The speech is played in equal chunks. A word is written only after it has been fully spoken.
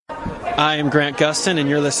I am Grant Gustin, and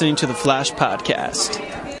you're listening to the Flash Podcast.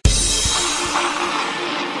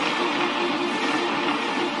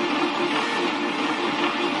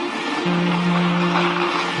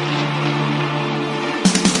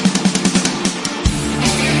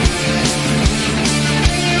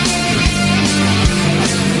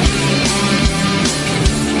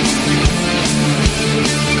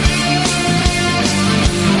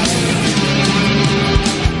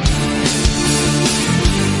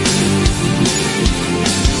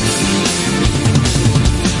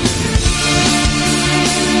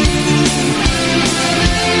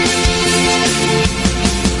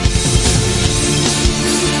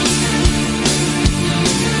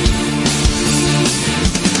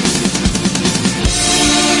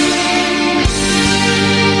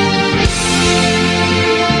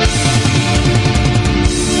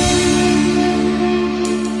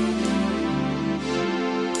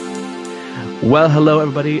 Well, hello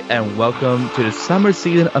everybody, and welcome to the summer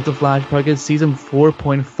season of The Flash Podcast, season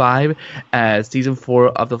 4.5. Season 4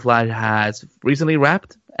 of The Flash has recently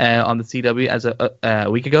wrapped on the CW as a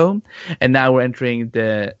week ago, and now we're entering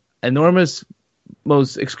the enormous,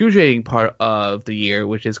 most excruciating part of the year,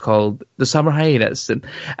 which is called the summer hiatus,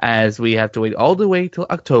 as we have to wait all the way till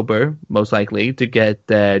October, most likely, to get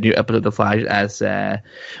the new episode of The Flash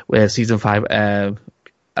as season 5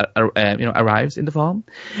 arrives in the fall.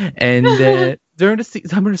 And during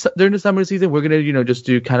the summer season, we're gonna just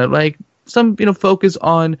do kind of like some focus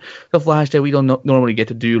on the Flash that we don't normally get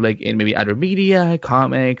to do, like in maybe other media,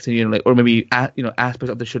 comics, and or maybe aspects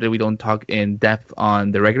of the show that we don't talk in depth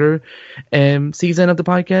on the regular season of the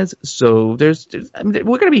podcast. So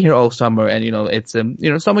we're gonna be here all summer, and it's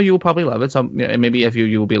some of you will probably love it, some and maybe a few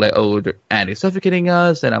you will be like, oh, Andy's suffocating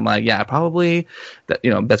us, and I'm like, yeah, probably. That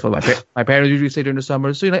that's what my parents usually say during the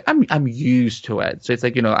summer. So I'm used to it. So it's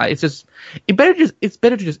like it's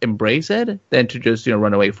better to just embrace it than to just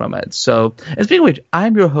run away from it. So, and speaking of which,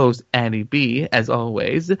 I'm your host, Andy B, as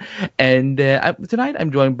always. And tonight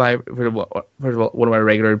I'm joined by, first of all, one of our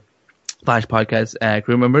regular Flash Podcast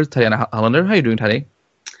crew members, Tatiana Hollander. How are you doing, Tati?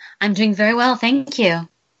 I'm doing very well, thank you.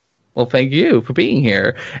 Well, thank you for being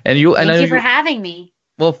here. Thank you for having me.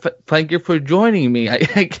 Well, thank you for joining me. I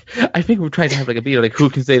think we're trying to have like a video, like who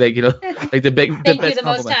can say like like the big thank you the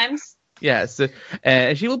most times. Yes,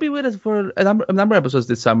 and she will be with us for a number of episodes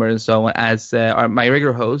this summer, and so as my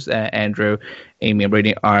regular hosts, Andrew, Amy, and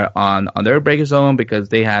Brady are on their break zone because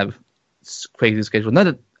they have crazy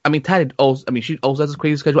schedules. Tati also, she also has a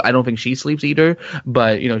crazy schedule. I don't think she sleeps either,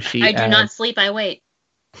 but she. I do not sleep. I wait.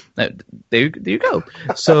 There you go.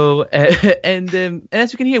 So, and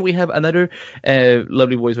as you can hear, we have another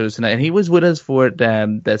lovely voice with us tonight, and he was with us for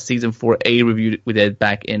the season 4A review we did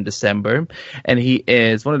back in December, and he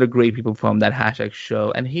is one of the great people from that hashtag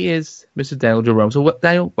show, and he is Mr. Daniel Jerome. So,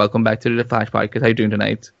 Daniel, welcome back to the Flash Podcast. How are you doing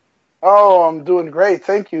tonight? Oh, I'm doing great.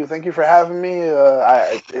 Thank you for having me.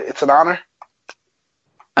 It's an honor.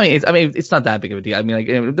 It's not that big of a deal.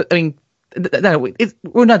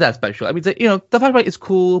 We're not that special. The Flash Podcast is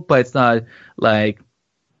cool, but it's not like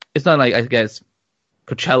I guess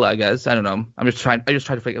Coachella. I guess I don't know. I just try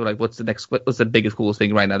to figure out what's the biggest coolest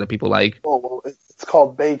thing right now that people like. Well, it's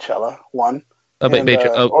called Baychella one. Oh,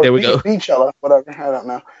 Baychella. Oh, there we go. Beachella, whatever. I don't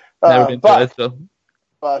know. Never been to it, so.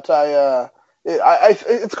 But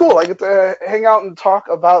it's cool. I get to hang out and talk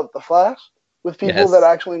about the Flash with people that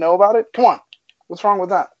actually know about it. Come on, what's wrong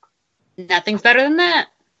with that? Nothing's better than that.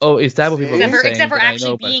 Oh, is that what people are saying? Except for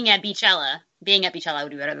actually being at Beachella. Being at Beachella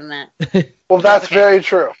would be better than that. Well, that's very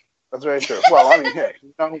true. That's very true. Well, hey,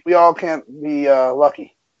 we all can't be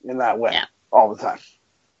lucky in that way all the time.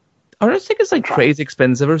 I just think it's crazy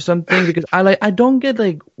expensive or something, because I don't get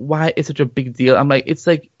why it's such a big deal. I'm like, it's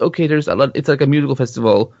like, okay, there's a lot. It's like a musical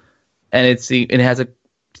festival, and it has a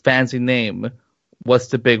fancy name. What's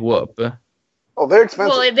the big whoop? Oh, they're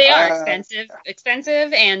expensive. Well, they are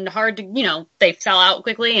expensive and hard to, they sell out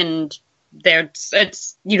quickly, and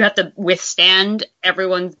you'd have to withstand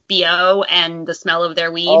everyone's BO and the smell of their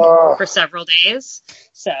weed for several days.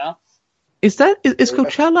 So, is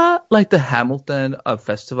Coachella like the Hamilton of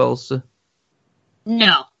festivals?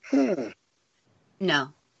 No, no.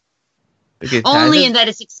 Only in that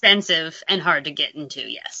it's expensive and hard to get into.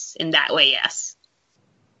 Yes, in that way, yes.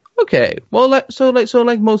 Okay, well, so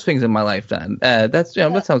most things in my life, then that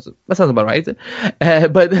sounds about right.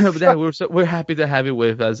 But then we're happy to have you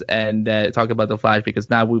with us and talk about the Flash, because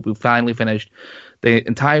now we finally finished the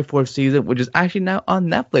entire 4th season, which is actually now on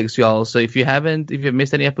Netflix, y'all. So if you've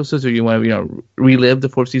missed any episodes, or you want to relive the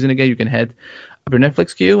 4th season again, you can head up your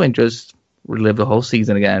Netflix queue and just relive the whole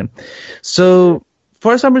season again. So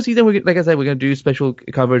for our summer season, like I said, we're gonna do special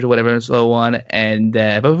coverage or whatever and so on. And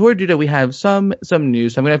but before we do that, we have some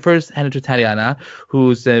news. So I'm gonna first hand it to Tatiana,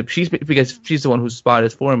 who's because she's the one who's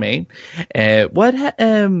spotted for me.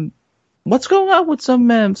 What's going on with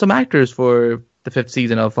some actors for the 5th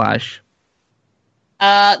season of Flash?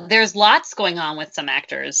 There's lots going on with some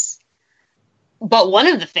actors, but one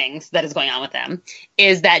of the things that is going on with them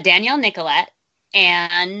is that Danielle Nicolette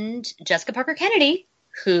and Jessica Parker Kennedy,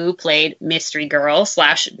 who played Mystery Girl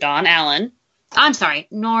 / Dawn Allen. I'm sorry,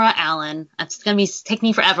 Nora Allen. It's going to take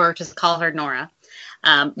me forever to call her Nora.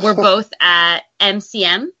 We're both at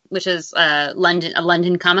MCM, which is a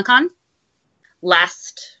London Comic-Con,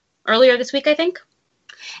 earlier this week, I think.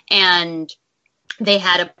 And they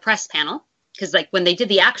had a press panel, because like when they did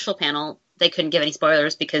the actual panel, they couldn't give any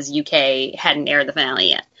spoilers because UK hadn't aired the finale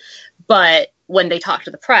yet. But when they talked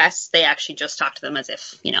to the press, they actually just talked to them as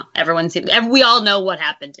if, we all know what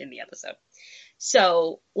happened in the episode.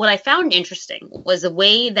 So what I found interesting was the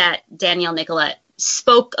way that Danielle Nicolette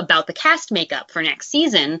spoke about the cast makeup for next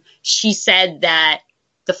season. She said that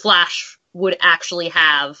the Flash would actually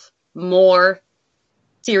have more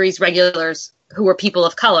series regulars who were people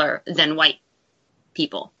of color than white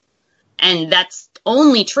people. And that's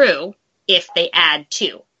only true if they add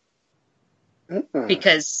 2.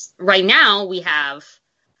 Because right now we have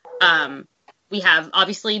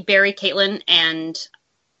obviously Barry, Caitlin, and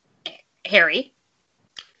Harry,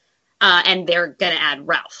 and they're gonna add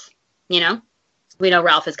Ralph. We know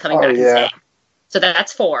Ralph is coming back and staying, so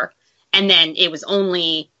that's 4. And then it was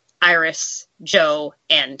only Iris, Joe,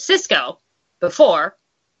 and Cisco before.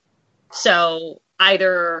 So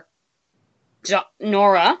either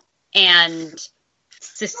Nora and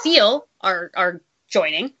Cecile are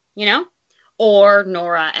joining, or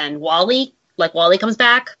Nora and Wally, like Wally comes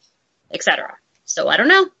back, etc. So I don't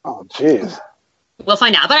know. Oh, jeez. We'll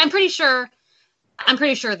find out. But I'm pretty sure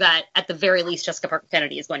that at the very least, Jessica Parker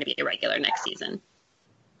Kennedy is going to be a regular next season.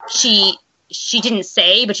 She didn't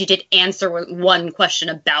say, but she did answer one question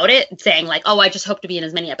about it, saying like, "Oh, I just hope to be in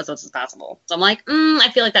as many episodes as possible." So I'm like,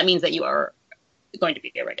 I feel like that means that you are going to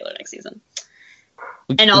be a regular next season.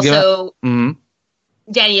 And also,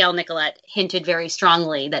 Danielle Nicolette hinted very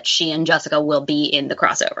strongly that she and Jessica will be in the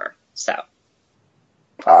crossover. So.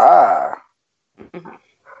 Oh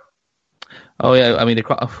yeah, I mean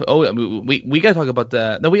we gotta talk about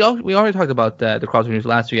we already talked about the crossover news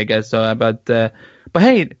last week, I guess. So but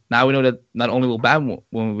hey, now we know that not only will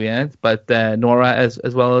Batwoman be in it, but Nora as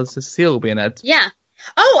well as Cecile will be in it. Yeah.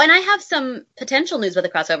 Oh, and I have some potential news with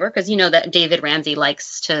the crossover, because you know that David Ramsey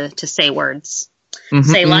likes to say words.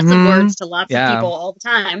 Say lots of words to lots of people all the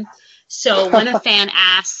time. So when a fan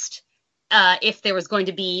asked if there was going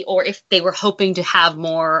to be, or if they were hoping to have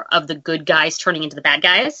more of the good guys turning into the bad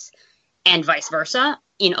guys, and vice versa,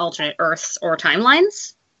 in alternate Earths or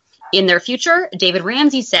timelines in their future, David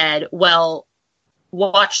Ramsey said, well,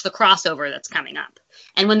 watch the crossover that's coming up.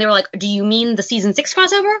 And when they were like, do you mean the season 6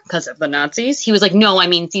 crossover? Because of the Nazis? He was like, no, I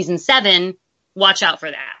mean season 7. Watch out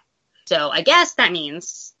for that. So I guess that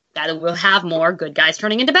means that we'll have more good guys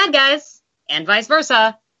turning into bad guys, and vice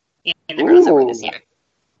versa, in the crossover this year.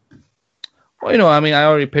 Well, I mean, I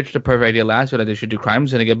already pitched a perfect idea last year that they should do Crime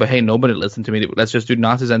Syndicate, but hey, nobody listened to me. Let's just do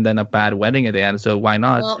Nazis and then a bad wedding at the end, so why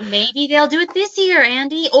not? Well, maybe they'll do it this year,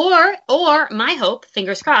 Andy. Or my hope,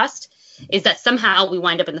 fingers crossed, is that somehow we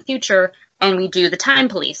wind up in the future and we do the Time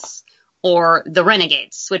Police, or the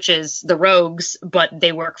Renegades, which is the rogues, but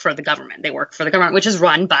they work for the government. They work for the government, which is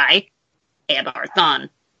run by Eobard Thawne.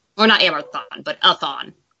 Or not Eobard Thawne, but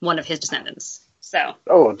Thawne, one of his descendants. So.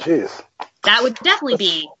 Oh, jeez. That would definitely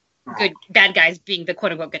be good bad guys being the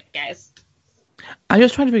quote-unquote good guys. I'm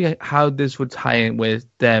just trying to figure out how this would tie in with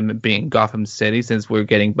them being Gotham City, since we're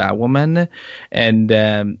getting Batwoman.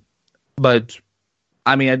 And, but,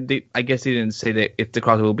 I mean, I guess he didn't say that if the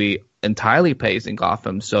crossover will be entirely placed in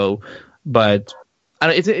Gotham, so, but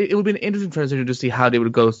it would be an interesting transition to see how they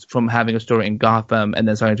would go from having a story in Gotham and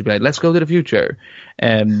then starting to be like, let's go to the future.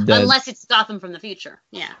 And unless it's Gotham from the future.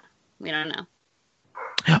 Yeah, we don't know.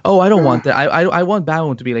 Oh, I don't want that. I want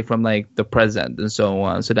Batwoman to be like from like the present and so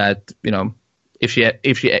on, so that if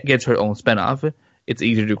she gets her own spinoff, it's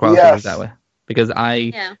easier to cross that way. Because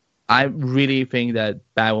I really think that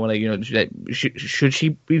Batwoman, should she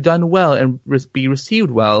be done well and be received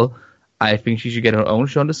well, I think she should get her own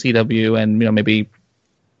show on the CW, and maybe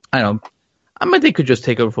I don't know. I mean, they could just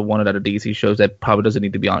take over for one of the other DC shows that probably doesn't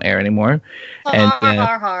need to be on air anymore. But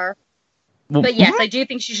yes, I do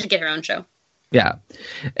think she should get her own show. Yeah.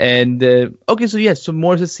 And okay, so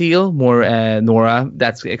more Cecile, more Nora.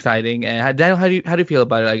 That's exciting. And Daniel, how do you feel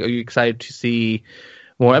about it? Like, are you excited to see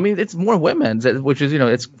more? I mean, it's more women, which is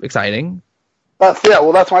it's exciting.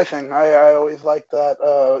 That's my thing. I always like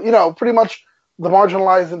that. Pretty much the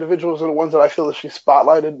marginalized individuals are the ones that I feel that she's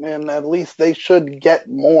spotlighted, and at least they should get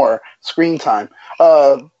more screen time.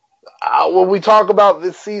 When we talk about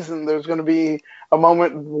this season, there's going to be a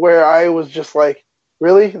moment where I was just like,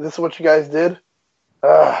 really? This is what you guys did?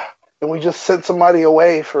 And we just sent somebody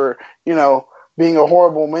away for, being a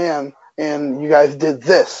horrible man, and you guys did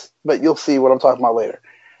this. But you'll see what I'm talking about later.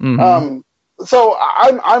 Mm-hmm. So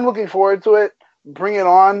I'm looking forward to it. Bring it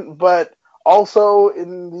on. But also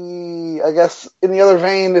in the other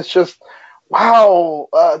vein, it's just, wow,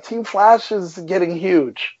 Team Flash is getting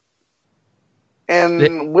huge.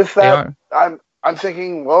 And with that, I'm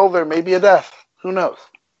thinking, well, there may be a death. Who knows?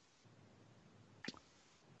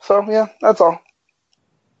 So, yeah, that's all.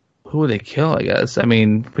 Who would they kill, I guess? I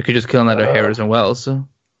mean, we could just kill another Harrison Wells.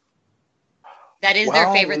 That is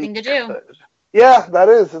their favorite thing to do. Yeah, that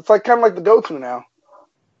is. It's kind of like the go-to now.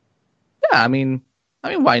 Yeah, I mean,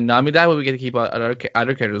 why not? I mean, that way we get to keep other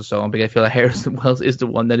characters and so on. But I feel like Harrison Wells is the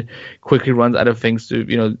one that quickly runs out of things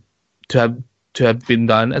to have been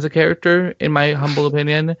done as a character, in my humble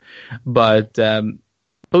opinion. But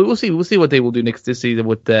we'll see. We'll see what they will do this season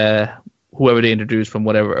with whoever they introduce from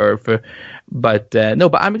whatever Earth. But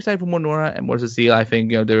I'm excited for more Nora and more Cecile. I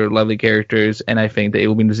think they're lovely characters, and I think that it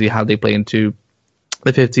will be interesting to see how they play into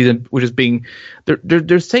the fifth season, which is being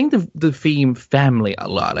they're saying the theme family a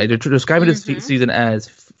lot. Like they're describing this season as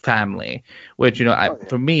family, which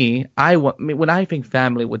for me, when I think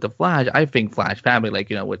family with the Flash, I think Flash family,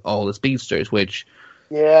 with all the speedsters, which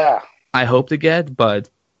I hope to get, but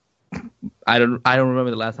I don't remember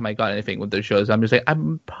the last time I got anything with those shows. I'm just like,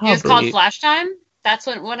 I'm probably. It was called Flash Time. That's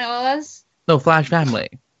what it was. No, Flash Family.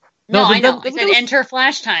 No, I know. I said enter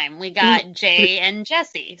Flash Time. We got Jay and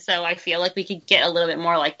Jesse, so I feel like we could get a little bit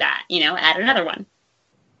more like that. Add another one.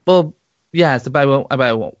 Well, yeah, but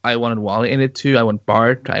I wanted Wally in it too. I want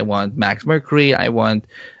Bart. I want Max Mercury. I want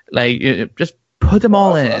just put them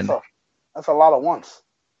all in. That's a lot of once.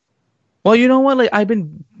 Well, you know what?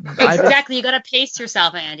 Exactly. You gotta pace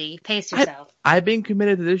yourself, Andy. Pace yourself. I've been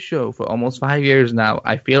committed to this show for almost 5 years now.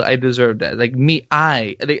 I feel I deserve that.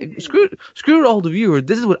 Screw all the viewers.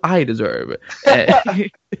 This is what I deserve.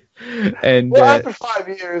 And after 5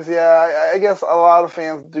 years, I guess a lot of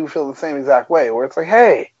fans do feel the same exact way. Where it's like,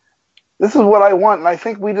 hey, this is what I want, and I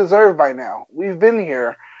think we deserve by now. We've been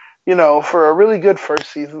here, for a really good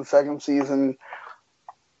first season, second season.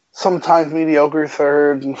 Sometimes mediocre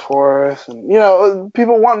third and fourth, and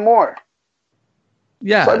people want more.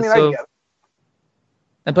 Yeah, so, I get it.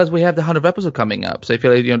 And plus we have the 100th episode coming up, so I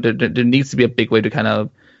feel like there needs to be a big way to kind of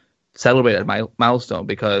celebrate that milestone,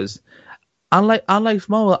 because unlike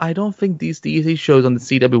Smallville, I don't think these DC shows on the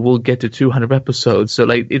CW will get to 200 episodes. So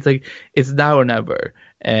it's now or never.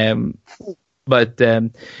 But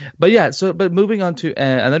moving on to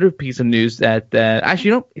another piece of news that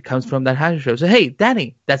it comes from that Hasher show. So hey,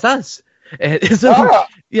 Danny, that's us.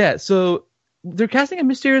 So they're casting a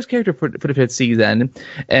mysterious character for the fifth season,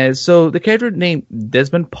 and so the character named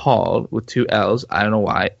Desmond Paul with 2 L's. I don't know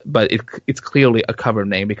why, but it's clearly a cover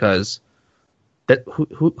name, because that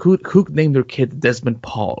who named their kid Desmond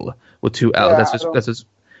Paul with 2 L's?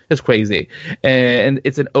 That's crazy. And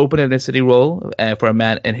it's an open ethnicity role for a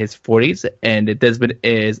man in his 40s. And Desmond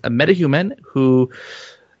is a metahuman who,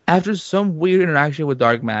 after some weird interaction with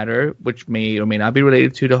dark matter, which may or may not be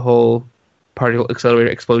related to the whole particle accelerator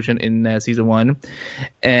explosion in season 1,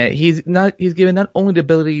 he's given not only the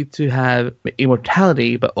ability to have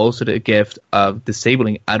immortality, but also the gift of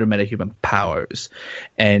disabling other metahuman powers.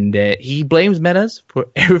 And he blames metas for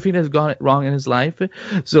everything that's gone wrong in his life.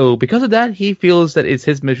 So because of that, he feels that it's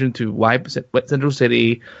his mission to wipe Central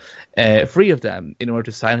City free of them in order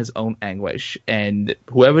to silence his own anguish. And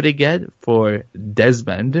whoever they get for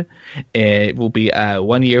Desmond will be a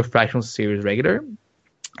 1-year fractional series regular.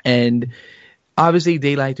 And obviously,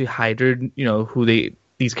 they like to hide who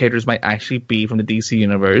these characters might actually be from the DC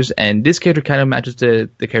universe, and this character kind of matches the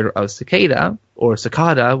character of Cicada, or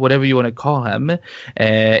Cicada, whatever you want to call him.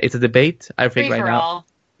 It's a debate, I think, right now.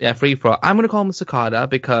 Yeah, free for all. I'm going to call him Cicada,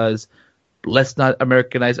 because let's not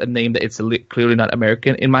Americanize a name that it's clearly not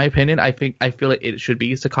American. In my opinion, I feel like it should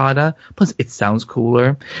be Cicada. Plus, it sounds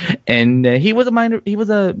cooler. And he was a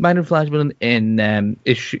minor Flash villain in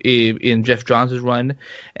Jeff Johns' run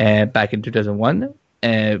back in 2001.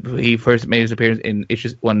 He first made his appearance in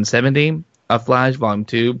issues 170 of Flash, Volume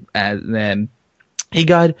 2, and then he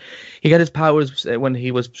got his powers when he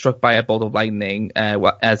was struck by a bolt of lightning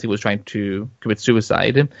as he was trying to commit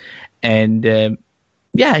suicide. And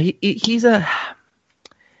he's a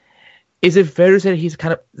is it fair to say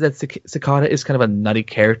that Cicada is kind of a nutty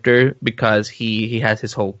character because he has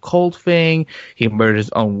his whole cult thing, he murdered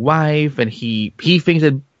his own wife, and he thinks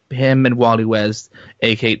that him and Wally West,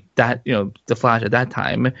 aka that the Flash at that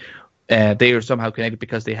time, they are somehow connected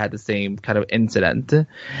because they had the same kind of incident,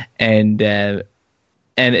 and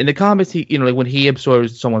in the comics, he when he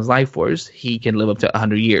absorbs someone's life force, he can live up to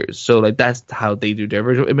 100 years. So like that's how they do their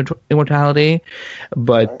virtual immortality.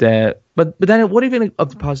 But then, what do you think of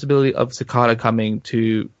the possibility of Cicada coming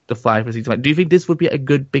to the Flash for season 1? Do you think this would be a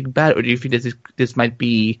good big bad, or do you think this might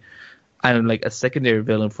be, I don't know, like a secondary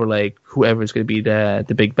villain for like whoever is going to be the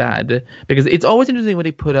big bad? Because it's always interesting when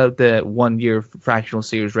they put out the 1 year fractional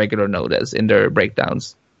series regular notice in their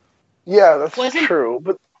breakdowns. Yeah, that's true.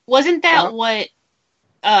 But wasn't that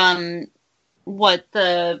what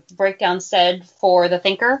the breakdown said for the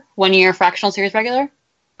Thinker 1 year fractional series regular?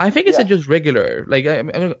 I think it said just regular. Like I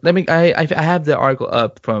have the article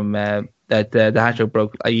up from that the hashtag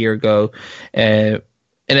broke a year ago, and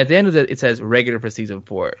at the end of it says regular for season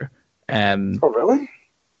 4. Oh really?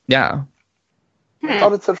 Yeah. I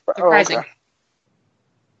thought it said surprising. Okay.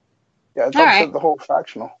 Yeah, I thought it said the whole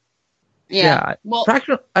fractional. Yeah. Well,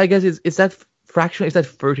 fractional. I guess is that fractional? Is that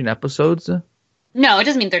 13 episodes? No, it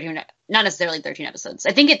doesn't mean 13. Not necessarily 13 episodes.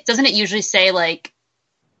 I think doesn't it usually say like,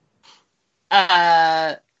 no,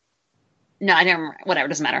 I don't remember. Whatever,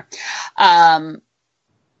 doesn't matter.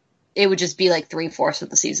 It would just be like 3/4 of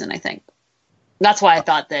the season, I think. That's why I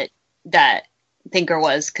thought that Thinker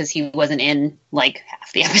was, because he wasn't in like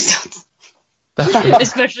half the episodes,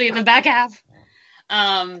 especially in the back half.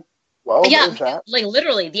 Well, yeah, like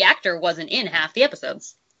literally, the actor wasn't in half the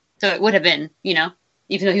episodes, so it would have been, even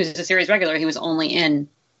though he was a series regular, he was only in,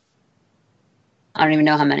 I don't even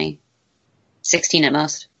know how many, 16 at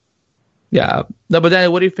most. Yeah. No, but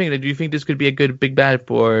then what do you think? Do you think this could be a good big bad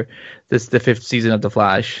for the 5th season of The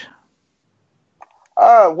Flash?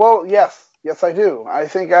 Well, yes. Yes, I do. I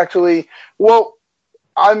think actually, well,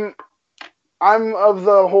 I'm of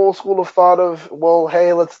the whole school of thought of, well,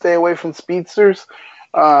 hey, let's stay away from speedsters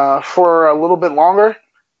for a little bit longer.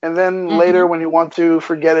 And then later, when you want to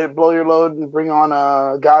forget it, blow your load and bring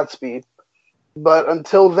on Godspeed. But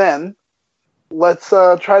until then, let's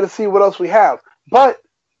try to see what else we have. But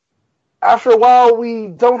after a while, we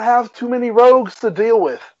don't have too many rogues to deal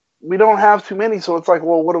with. We don't have too many, so it's like,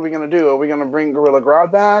 well, what are we going to do? Are we going to bring Gorilla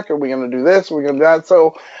Grodd back? Are we going to do this? Are we going to do that?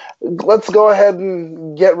 So let's go ahead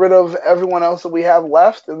and get rid of everyone else that we have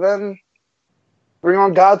left, and then bring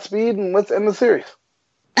on Godspeed, and let's end the series.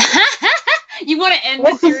 You want to end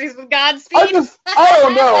the series with Godspeed? I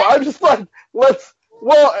don't know. I'm just like,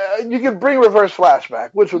 you could bring Reverse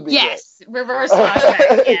Flashback, which would be great. Reverse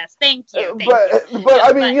Flashback. Yes, thank you. But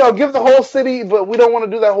I mean, give the whole city. But we don't want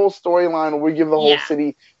to do that whole storyline where we give the whole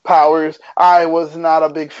city powers. I was not a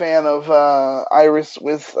big fan of Iris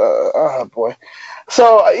with oh boy.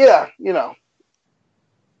 So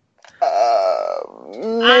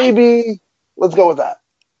maybe let's go with that.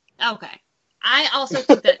 Okay. I also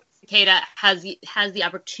think that Cicada has the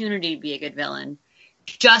opportunity to be a good villain.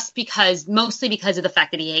 Mostly because of the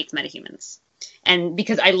fact that he hates metahumans. And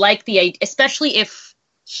because I like the idea, especially if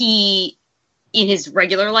he, in his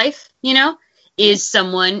regular life, is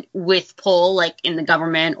someone with pull, like in the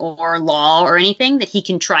government or law or anything, that he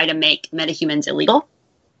can try to make metahumans illegal,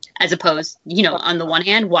 as opposed, on the one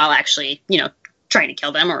hand, while actually, trying to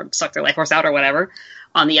kill them or suck their life force out or whatever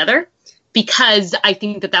on the other. Because I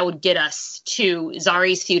think that would get us to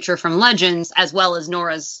Zari's future from Legends, as well as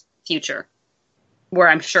Nora's future. Where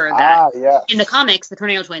I'm sure that in the comics, the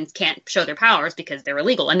Tornado Twins can't show their powers because they're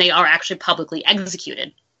illegal, and they are actually publicly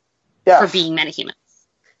executed for being metahumans.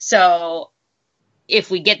 So if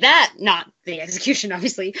we get that, not the execution,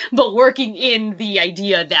 obviously, but working in the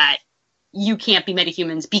idea that you can't be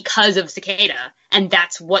metahumans because of Cicada, and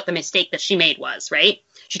that's what the mistake that she made was, right?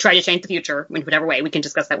 She tried to change the future in whatever way. We can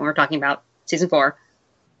discuss that when we're talking about season 4.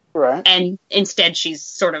 Right. And instead, she's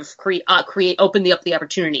sort of opened up the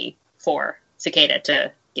opportunity for Cicada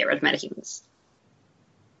to get rid of metahumans.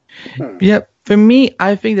 Yeah, for me,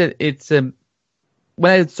 I think that it's when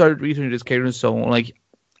I started researching this character and so on, like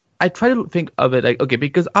I try to think of it like, okay,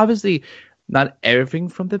 because obviously not everything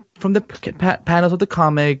from the panels of the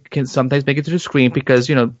comic can sometimes make it to the screen, because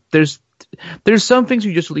there's some things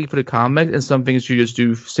you just leave for the comic and some things you just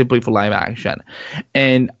do simply for live action.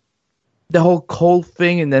 And the whole Cole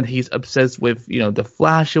thing, and then he's obsessed with the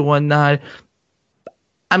Flash and whatnot.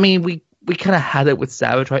 I mean, we kind of had it with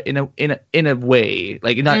Savage, right? In a way,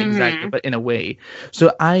 like not exactly, but in a way.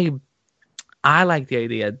 So I like the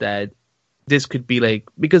idea that this could be like,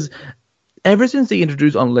 because ever since they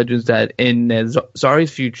introduced on Legends that in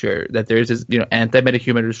Zari's future that there is this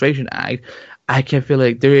anti-metahuman registration act, I can feel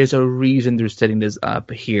like there is a reason they're setting this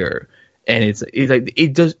up here. And it's like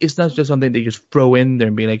it's not just something they just throw in there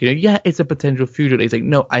and be like, yeah, it's a potential future. It's like,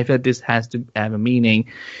 no, I feel like this has to have a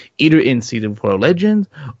meaning, either in season 4 of Legends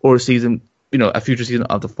or season, a future season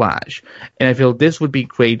of The Flash. And I feel this would be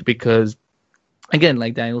great because, again,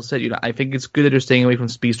 like Daniel said, I think it's good that they're staying away from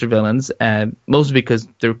speedster villains, and mostly because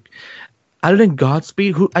they're, other than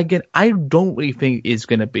Godspeed, who again I don't really think is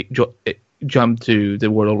gonna be jump to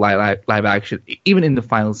the world of live action, even in the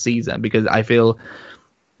final season, because I feel.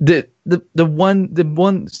 The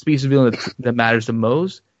one species of villain that matters the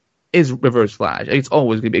most is Reverse Flash. It's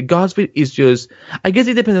always going to be. Godspeed is just, I guess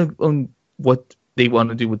it depends on what they want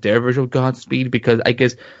to do with their version of Godspeed, because I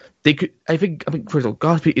guess they could, I think first of all,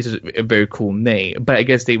 Godspeed is a very cool name, but I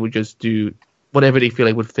guess they would just do whatever they feel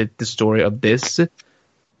like would fit the story of this,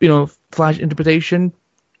 Flash interpretation.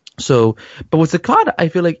 So, but with Sakata, I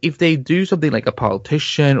feel like if they do something like a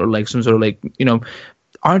politician or like some sort of like,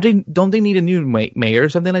 don't they need a new mayor or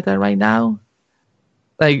something like that right now?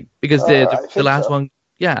 Like, because the last one,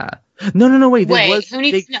 yeah. No, wait. Who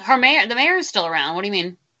needs her mayor? The mayor is still around. What do you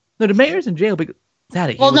mean? No, the mayor's in jail because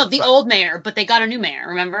the old mayor, but they got a new mayor.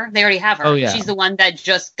 Remember, they already have her. Oh, yeah. She's the one that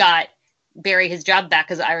just got Barry his job back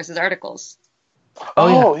because of Iris's articles.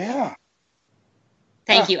 Oh yeah.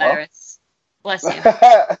 Thank you, Iris. Bless you.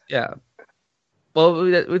 Yeah.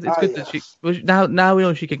 Well, it's good that she now we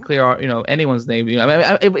know she can clear our anyone's name.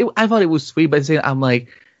 I thought it was sweet, but I'm like,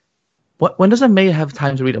 when does a mayor have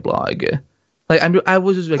time to read a blog? Like I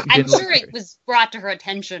was just like, I'm sure it was brought to her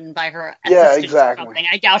attention by her assistant. Yeah, exactly. Or something.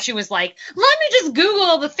 I doubt she was like, let me just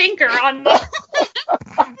Google the thinker on the.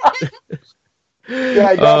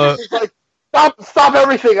 Yeah, she's like, stop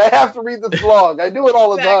everything! I have to read this blog. I do it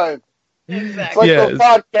all the time. Exactly. It's like those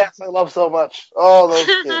podcasts I love so much. Oh, those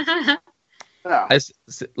kids. No.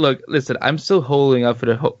 Look, listen, I'm still holding up for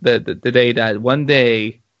the day that one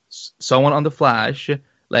day someone on the Flash,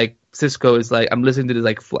 like Cisco, is like, I'm listening to this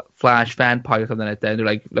like Flash fan podcast or something like that, and they're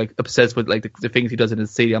like obsessed with like the things he does in the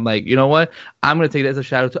city. I'm like, you know what? I'm gonna take that as a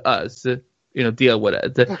shout out to us. Deal with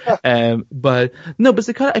it. But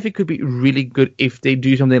Sakata, I think could be really good if they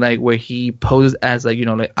do something like where he poses as like,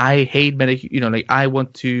 like I hate like I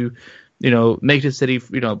want to, make the city,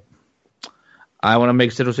 I want to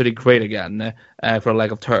make Central City great again, for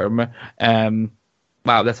lack of term.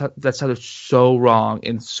 Wow, that sounded so wrong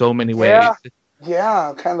in so many ways.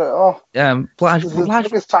 Yeah, kind of. Flash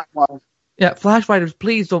timeline. Yeah, Flash writers,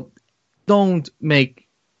 please don't make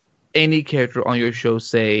any character on your show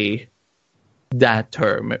say that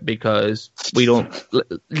term, because we don't.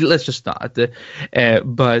 Let's just not.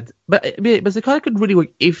 But Sakata could really work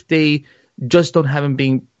if they just don't have him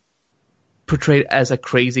being portrayed as a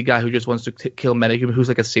crazy guy who just wants to kill Metahuman, who's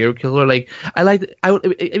like a serial killer. Like I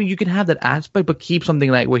mean, you can have that aspect, but keep something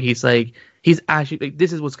like where he's actually like,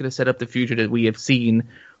 this is what's going to set up the future that we have seen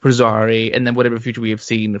for Zari, and then whatever future we have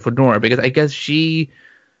seen for Nora, because I guess she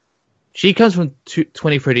comes from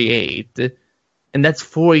 2038, and that's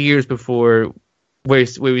 4 years before where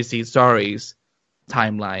we see Zari's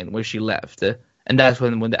timeline where she left, and that's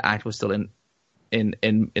when the act was still in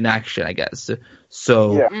action, I guess.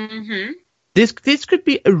 So. Yeah. Mm-hmm. This could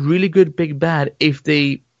be a really good big bad if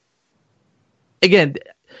they, again,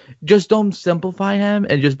 just don't simplify him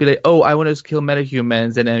and just be like, oh, I want to kill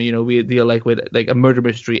metahumans, and then we deal like with like a murder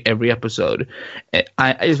mystery every episode. And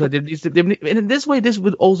I just like, and in this way, this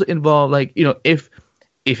would also involve like if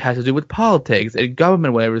it has to do with politics and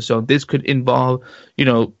government, whatever. So this could involve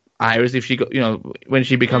Iris, if she when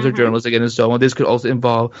she becomes a journalist again, and so on. This could also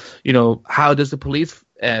involve how does the police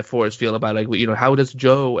force feel about it? Like how does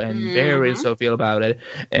Joe and Barry and so feel about it,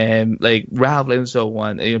 and like Ralph and so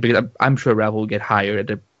on. Because I'm sure Ralph will get hired at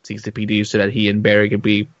the CCPD so that he and Barry can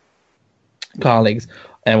be colleagues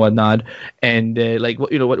and whatnot. And like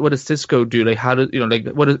what does Cisco do? Like how does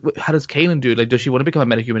how does Kaylin do? Like does she want to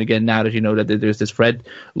become a metahuman again now that that there's this threat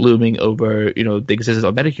looming over the existence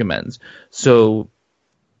of metahumans? So.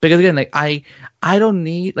 Because again, like I don't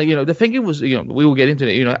need like the thinking was we will get into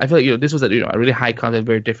it. I feel like this was a really high concept,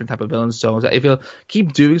 very different type of villain. So I feel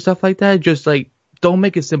keep doing stuff like that. Just like don't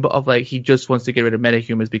make it simple of like he just wants to get rid of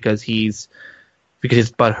metahumans because his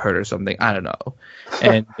butt hurt or something. I don't know.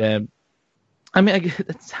 And I mean, I guess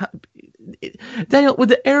that's how, Daniel, with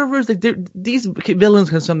the Arrowverse, like these villains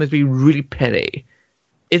can sometimes be really petty.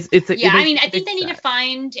 It's I mean, I think they need to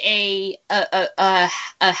find a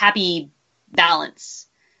happy balance.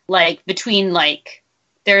 Like between like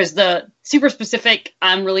there's the super specific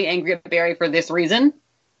I'm really angry at Barry for this reason,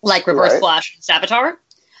 like Reverse Flash and Savitar.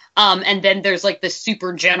 And then there's like the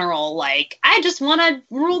super general, like, I just want to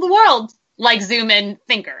rule the world, like Zoom and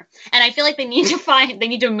Thinker. And I feel like they need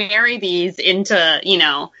to marry these into, you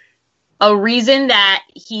know, a reason that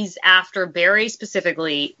he's after Barry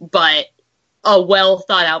specifically, but a well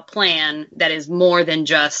thought out plan that is more than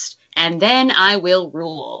just, and then I will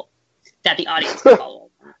rule, that the audience can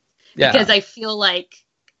follow. Yeah. Because I feel like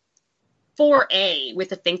 4A with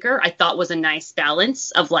the Thinker, I thought was a nice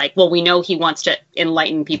balance of like, well, we know he wants to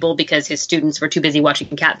enlighten people because his students were too busy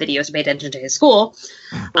watching cat videos to pay attention to his school.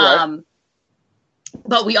 Right.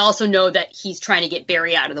 But we also know that he's trying to get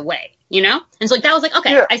Barry out of the way, you know? And so like that was like,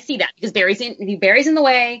 okay, yeah. I see that because Barry's in the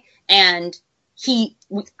way, and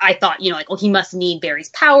I thought, you know, like, well, he must need Barry's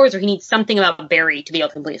powers, or he needs something about Barry to be able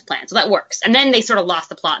to complete his plan. So that works. And then they sort of lost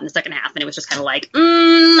the plot in the second half, and it was just kind of like,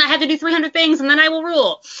 I have to do 300 things, and then I will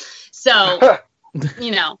rule. So,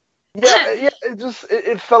 you know. Yeah,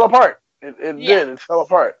 it fell apart. It did. It fell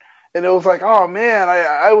apart. And it was like, oh, man,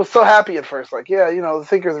 I was so happy at first. Like, yeah, you know, the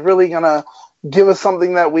Thinker's really going to give us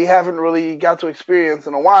something that we haven't really got to experience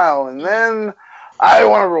in a while. And then I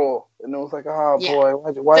want to rule. And it was like, oh, boy.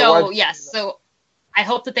 Why so I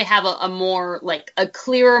hope that they have a more, like, a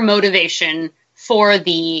clearer motivation for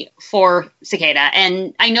Cicada.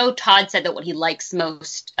 And I know Todd said that what he likes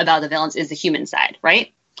most about the villains is the human side,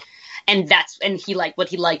 right? And what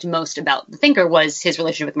he liked most about the Thinker was his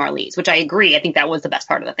relationship with Marlize, which I agree. I think that was the best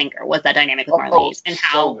part of the Thinker, was that dynamic with Marlize, and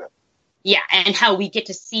how, and how we get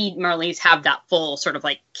to see Marlize have that full sort of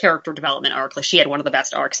like character development arc. Like she had one of the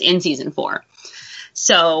best arcs in season 4.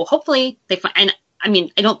 So hopefully they find. And I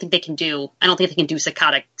mean, I don't think they can do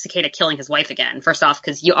Cicada killing his wife again. First off,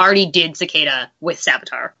 because you already did Cicada with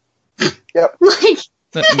Savitar. Yep.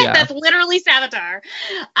 That's literally Savitar.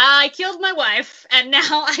 I killed my wife, and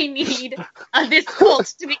now I need this cult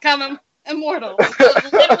to become immortal. So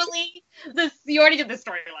literally, you already did this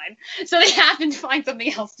storyline. So they have to find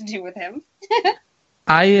something else to do with him. What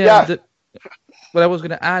I was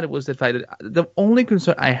going to add was the fact that the only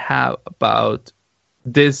concern I have about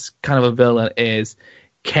this kind of a villain is,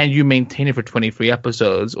 can you maintain it for 23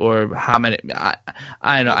 episodes, or how many? I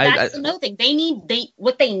don't know. That's another thing.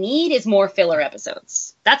 What they need is more filler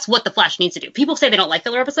episodes. That's what The Flash needs to do. People say they don't like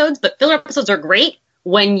filler episodes, but filler episodes are great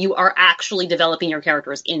when you are actually developing your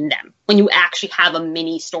characters in them. When you actually have a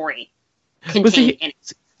mini story contained in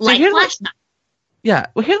it. Like Flash. Yeah,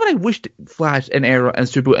 well, here's what I wished Flash and Arrow and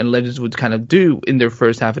Supergirl and Legends would kind of do in their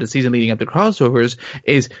first half of the season leading up to crossovers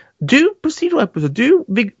is do procedural episodes, do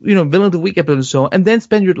big, villain of the week episodes and so on, and then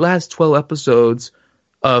spend your last 12 episodes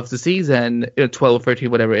of the season, 12 or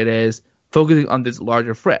 13, whatever it is, focusing on this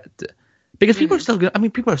larger threat. Because people are still going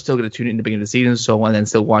to tune in the beginning of the season and so on and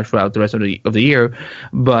still watch throughout the rest of the year.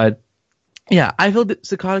 But yeah, I feel that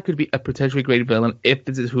Cicada could be a potentially great villain if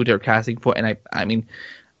this is who they're casting for. And I mean,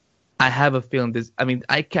 I have a feeling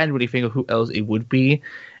I can't really think of who else it would be.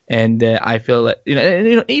 And I feel that,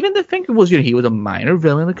 even the Thinker was, he was a minor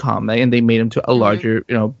villain in the comic, and they made him to a larger,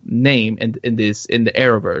 name in the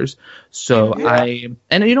Arrowverse. So I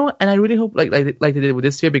really hope like they did with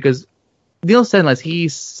this year, because Neil Steinletz,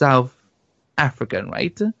 he's South African,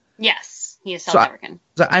 right? Yes, he is South African.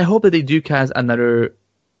 So I hope that they do cast another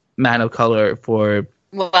man of color for.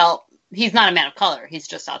 Well, he's not a man of color. He's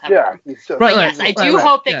just South African. Yeah, but yes, I do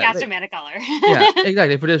hope they cast a man of color. Yeah,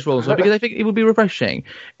 exactly, for this role. So because I think it would be refreshing,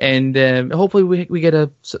 and hopefully we get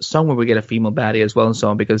somewhere we get a female baddie as well and so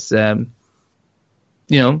on, because women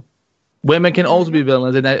can also be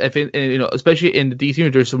villains, and I think especially in the DC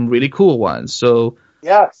universe, there's some really cool ones. So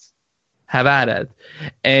yes, have at it.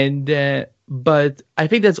 And but I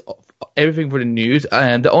think that's everything for the news.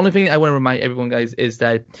 And the only thing I want to remind everyone, guys, is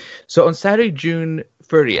that on Saturday, June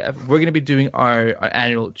 30th, we're going to be doing our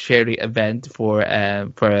annual charity event for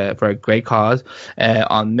a great cause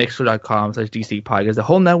on Mixer.com/DC Podcast. The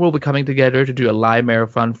whole network will be coming together to do a live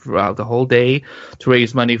marathon throughout the whole day to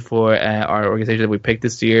raise money for our organization that we picked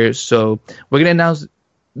this year. So we're going to announce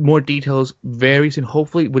more details very soon,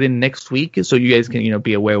 hopefully within next week, so you guys can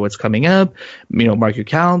be aware of what's coming up. Mark your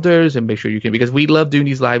calendars and make sure you can, because we love doing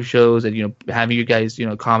these live shows and having you guys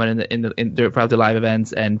comment in throughout the live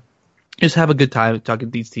events and just have a good time talking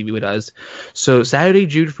DC TV with us. So Saturday,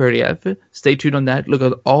 June 30th, stay tuned on that. Look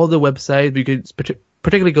at all the websites. You could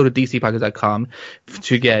particularly go to DCPodcast.com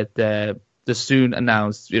to get the soon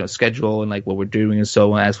announced schedule and like what we're doing and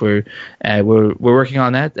so on, as we're working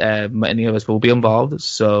on that. Many of us will be involved,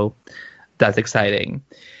 so that's exciting.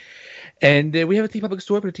 And we have a TeePublic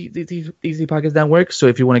store for the DC Podcast Network. So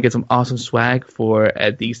if you want to get some awesome swag for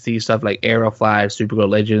DC stuff like Arrow, Flash, Supergirl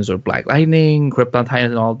Legends, or Black Lightning, Krypton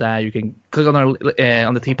Titans, and all that, you can click on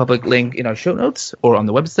on the TeePublic link in our show notes or on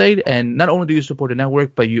the website. And not only do you support the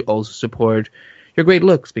network, but you also support your great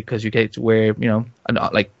looks because you get to wear an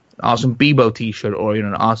awesome Bebo T-shirt or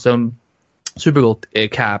an awesome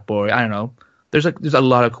Supergirl cap or I don't know. There's a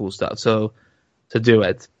lot of cool stuff. So to do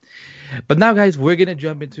it. But now, guys, we're going to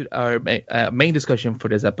jump into our main discussion for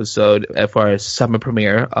this episode for our summer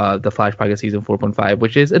premiere of The Flash Podcast Season 4.5,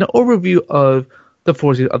 which is an overview of the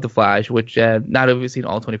 4th season of The Flash, which now that we've seen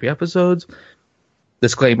all 23 episodes,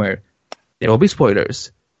 disclaimer, there will be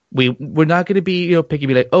spoilers. We're not going to be picky,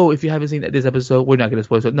 be like, oh, if you haven't seen this episode, we're not going to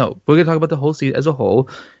spoil it. No, we're going to talk about the whole season as a whole.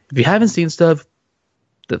 If you haven't seen stuff,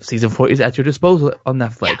 the Season 4 is at your disposal on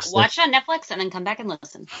Netflix. Yeah, watch it on Netflix and then come back and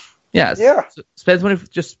listen. Yes. Yeah. So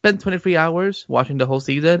spend 23 hours watching the whole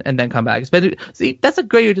season and then come back. See, that's a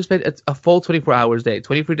great way to spend a full 24 hours day.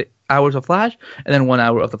 23 hours of Flash and then 1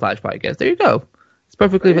 hour of the Flash podcast. There you go. It's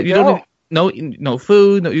perfectly. You don't need no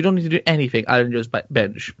food. No, you don't need to do anything other than just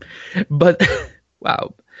binge. But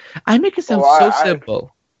wow, I make it sound so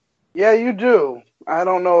simple. Yeah, you do. I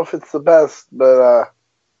don't know if it's the best, but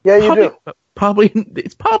yeah, you do.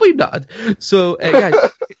 It's probably not. So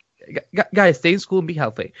guys, stay in school and be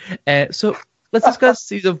healthy. So let's discuss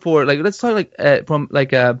season 4. Let's talk from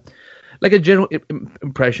a general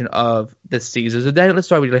impression of this season. So then let's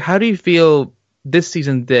start with how do you feel this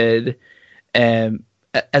season did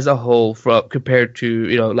as a whole compared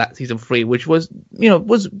to season 3, which was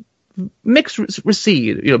was mixed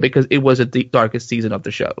received because it was the darkest season of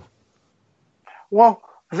the show. Well,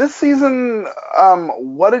 this season,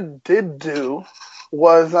 what it did do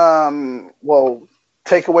was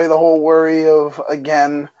take away the whole worry of,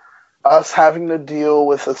 again, us having to deal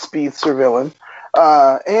with a speedster villain.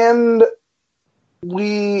 And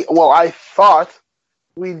I thought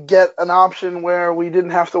we'd get an option where we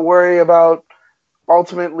didn't have to worry about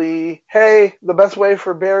ultimately, hey, the best way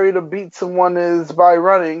for Barry to beat someone is by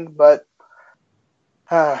running, but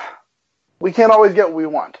we can't always get what we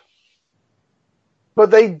want. But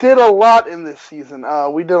they did a lot in this season.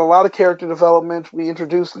 We did a lot of character development. We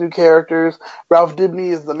introduced new characters. Ralph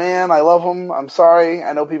Dibny is the man. I love him. I'm sorry.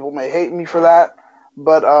 I know people may hate me for that.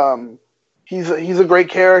 But he's a great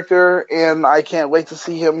character, and I can't wait to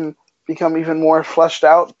see him become even more fleshed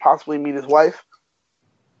out, possibly meet his wife.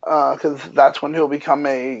 Because that's when he'll become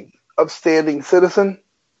a upstanding citizen.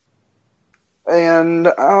 And,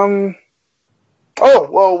 we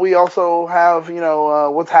also have,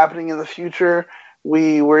 what's happening in the future.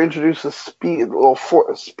 We were introduced to speed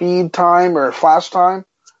time or flash time.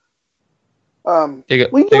 We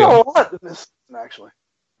did a lot in this season, actually.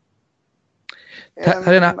 I'm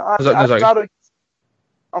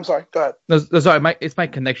sorry. Go ahead. No, sorry. It's my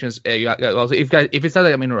connections. Also, if it sounds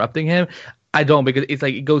like I'm interrupting him, I don't because it's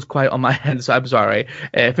it goes quiet on my end. So I'm sorry.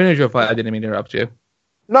 Finish your thought. I didn't mean to interrupt you.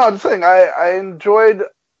 No, I'm just saying I enjoyed.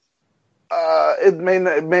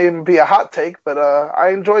 It may be a hot take, but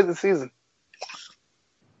I enjoyed the season.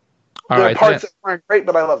 There are parts that weren't great,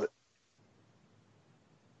 but I love it.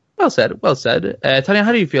 Well said. Tanya,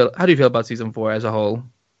 how do you feel about season 4 as a whole?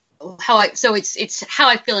 It's how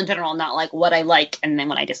I feel in general, not what I like and then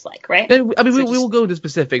what I dislike, right? We will go into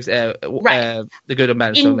specifics. Right. The good and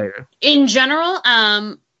bad stuff later. In general,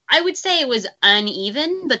 I would say it was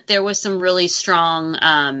uneven, but there was some really strong.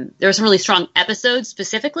 There were some really strong episodes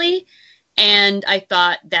specifically, and I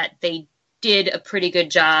thought that they did a pretty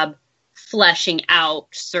good job fleshing out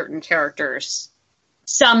certain characters.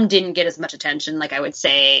 Some didn't get as much attention, I would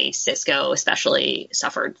say Cisco especially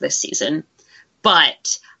suffered this season.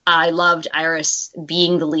 But I loved Iris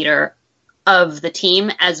being the leader of the team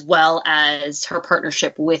as well as her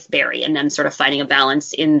partnership with Barry and them sort of finding a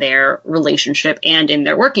balance in their relationship and in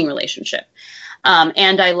their working relationship.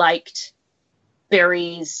 And I liked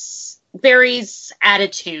Barry's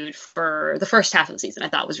attitude for the first half of the season. I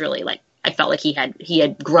thought was really I felt like he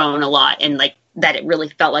had grown a lot and that it really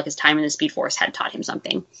felt like his time in the Speed Force had taught him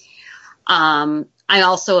something. I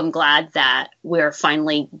also am glad that we're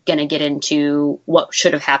finally going to get into what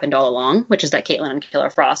should have happened all along, which is that Caitlin and Killer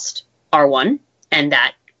Frost are one, and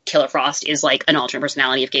that Killer Frost is an alternate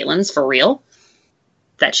personality of Caitlin's for real,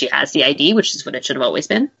 that she has the ID, which is what it should have always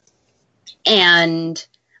been. And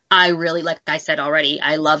I really, like I said already,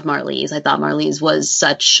 I loved Marlize. I thought Marlize was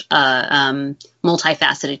such a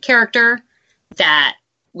multifaceted character that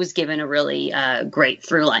was given a really great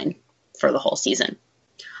through line for the whole season.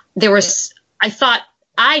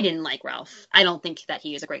 I didn't like Ralph. I don't think that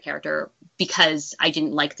he is a great character because I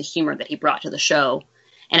didn't like the humor that he brought to the show.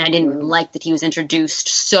 And I didn't like that he was introduced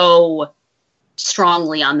so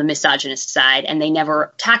strongly on the misogynist side, and they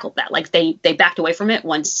never tackled that. Like, they backed away from it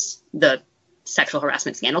once the sexual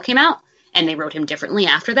harassment scandal came out, and they wrote him differently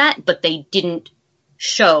after that, but they didn't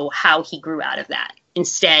show how he grew out of that.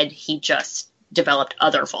 Instead, he just developed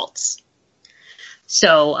other faults.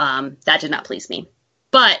 So that did not please me.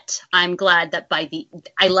 But I'm glad that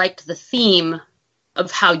I liked the theme of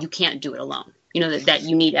how you can't do it alone. You know, that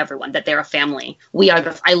you need everyone, that they're a family.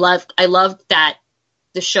 I loved that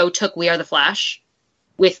the show took We Are the Flash,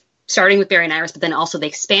 starting with Barry and Iris, but then also they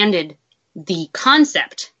expanded the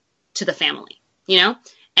concept to the family, you know?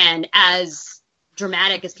 And as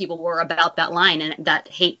dramatic as people were about that line and that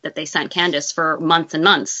hate that they sent Candace for months and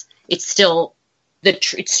months, it's still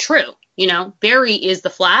it's true. You know, Barry is the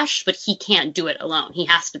Flash, but he can't do it alone. He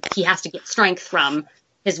has to get strength from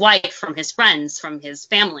his wife, from his friends, from his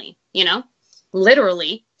family, you know?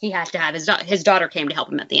 Literally, he has to have his daughter came to help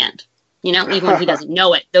him at the end. You know, even when he doesn't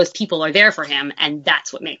know it, those people are there for him, and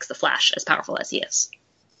that's what makes the Flash as powerful as he is.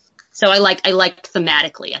 So I liked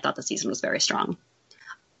thematically, I thought the season was very strong.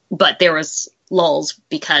 But there was lulls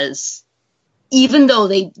because even though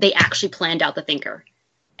they actually planned out the Thinker,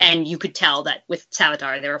 and you could tell that with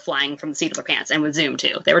Savitar, they were flying from the seat of their pants, and with Zoom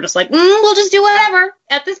too. They were just like, we'll just do whatever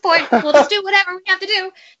at this point. We'll just do whatever we have to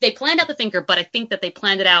do. They planned out the Thinker, but I think that they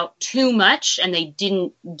planned it out too much, and they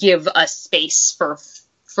didn't give us space for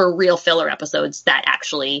real filler episodes that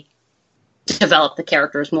actually develop the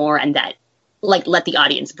characters more and that let the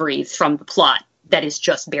audience breathe from the plot that is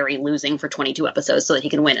just Barry losing for 22 episodes so that he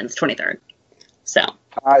can win in the 23rd. So.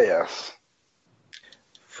 Yes.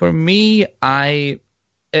 For me,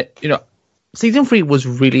 season 3 was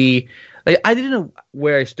really, I didn't know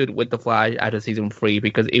where I stood with the Flash after season 3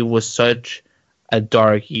 because it was such a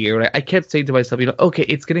dark year. I kept saying to myself, okay,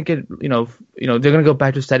 it's gonna get, they're gonna go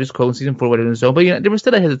back to status quo in season 4, whatever and so. But there was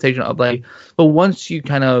still a hesitation of but once you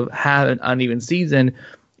kind of have an uneven season,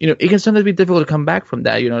 it can sometimes be difficult to come back from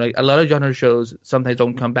that. A lot of genre shows sometimes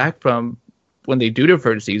don't come back from when they do their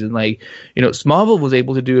first season. Smallville was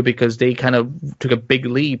able to do it because they kind of took a big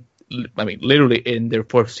leap. I mean, literally in their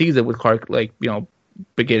 4th season with Clark,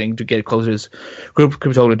 beginning to get closer to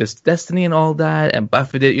Kryptonian's destiny and all that, and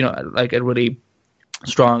Buffy did, a really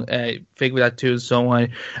strong figure with that too, and so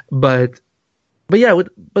on. But yeah, with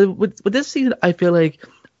this season, I feel like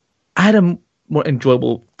I had a more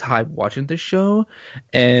enjoyable time watching the show,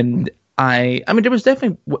 and I mean, there was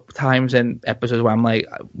definitely times and episodes where I'm like,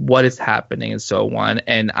 what is happening and so on,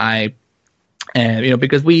 and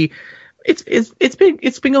because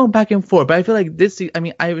it's been going back and forth, but I feel like this season, I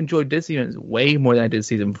mean, I've enjoyed this season way more than I did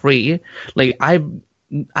season 3. I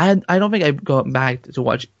don't think I've gone back to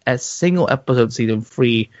watch a single episode of season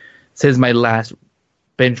 3 since my last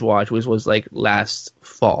binge watch, which was last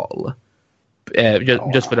fall,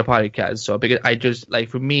 just for the podcast. So because I just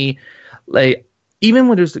for me, even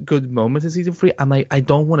when there's good moments in season 3, I'm like, I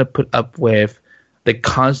don't want to put up with the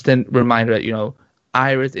constant reminder that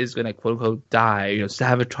Iris is gonna quote unquote die.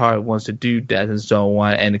 Savitar wants to do death and so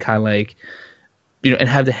on, and kind of and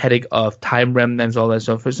have the headache of time remnants, all that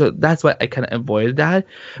stuff. So that's why I kind of avoided that.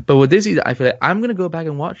 But with this season, I feel like I'm gonna go back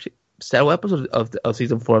and watch several episodes of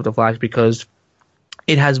season 4 of The Flash because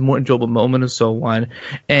it has more enjoyable moments and so on.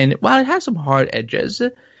 And while it has some hard edges,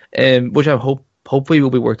 which I hopefully will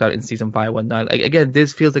be worked out in season 5 and whatnot. Again,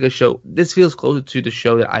 this feels like a show. This feels closer to the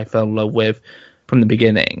show that I fell in love with from the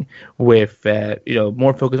beginning, with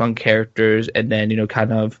more focus on characters, and then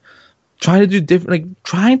kind of trying to do different,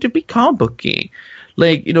 trying to be comic booky,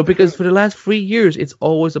 because for the last 3 years it's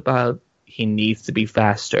always about he needs to be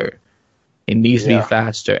faster. It needs to be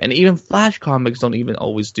faster, and even Flash comics don't even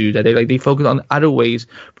always do that. They focus on other ways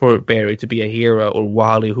for Barry to be a hero, or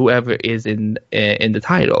Wally, whoever is in the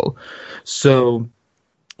title. So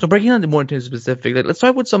breaking down more into specific, let's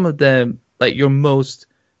start with some of the your most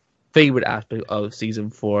favorite aspect of season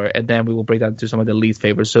 4, and then we will break down to some of the least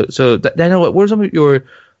favorites. So Daniel, what were some of your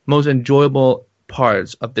most enjoyable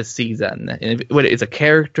parts of the season? And whether it's a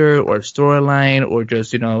character or a storyline or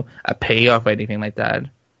just a payoff or anything like that.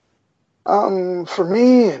 For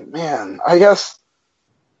me, man, I guess.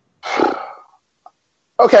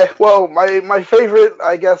 Okay, well, my favorite,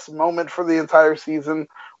 I guess, moment for the entire season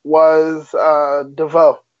was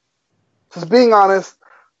DeVoe. Just being honest,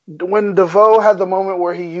 when DeVoe had the moment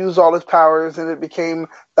where he used all his powers and it became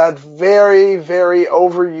that very, very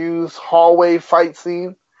overused hallway fight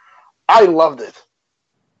scene, I loved it.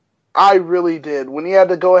 I really did. When he had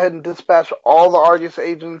to go ahead and dispatch all the Argus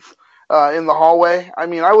agents in the hallway, I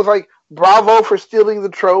mean, I was like, bravo for stealing the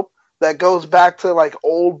trope that goes back to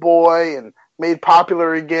Old Boy and made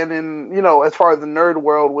popular again in, as far as the nerd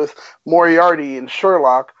world with Moriarty and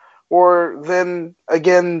Sherlock, or then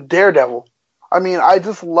again Daredevil. I mean, I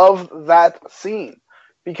just love that scene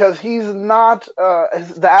because he's not,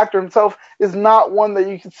 the actor himself is not one that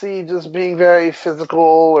you can see just being very physical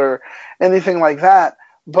or anything like that,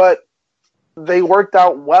 but they worked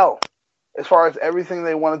out well as far as everything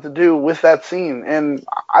they wanted to do with that scene, and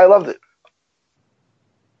I loved it.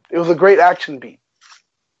 It was a great action beat.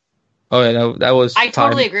 Oh yeah, that was. I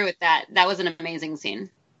totally agree with that. That was an amazing scene.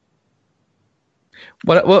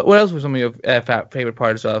 What else were some of your favorite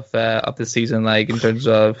parts of this season? Like in terms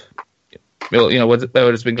of, what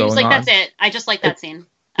has been going on? That's it. I just like that scene.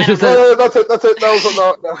 That's it. That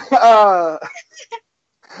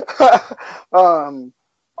was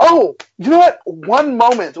Oh, you know what? One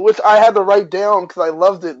moment which I had to write down because I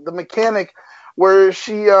loved it. The mechanic, where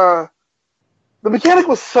the mechanic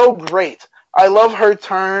was so great. I love her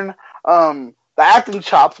turn. The acting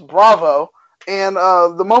chops, bravo. And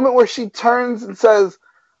the moment where she turns and says,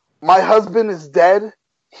 "My husband is dead.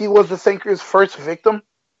 He was the sinker's first victim."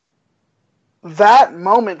 That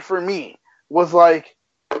moment for me was like,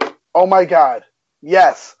 oh my God,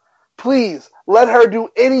 yes. Please, let her do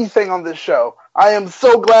anything on this show. I am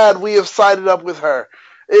so glad we have sided up with her.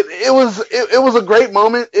 It was a great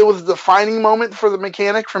moment. It was a defining moment for the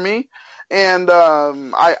mechanic for me. And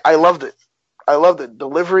I loved it. I loved it.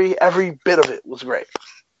 Delivery, every bit of it was great.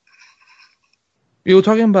 You were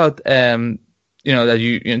talking about that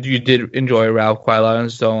you did enjoy Ralph quite a lot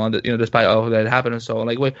and so on. Despite all that happened and so on.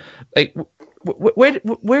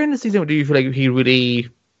 Where in the season do you feel like he really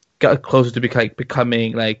got closer to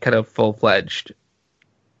becoming kind of full-fledged?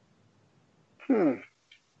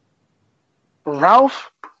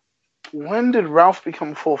 Ralph? When did Ralph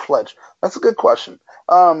become full-fledged? That's a good question.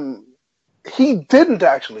 He didn't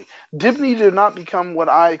actually. Dibny did not become what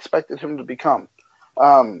I expected him to become.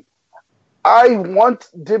 I want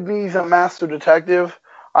Dibny the master detective.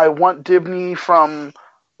 I want Dibny from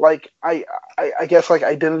I guess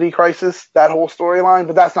Identity Crisis, that whole storyline,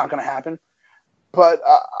 but that's not going to happen. But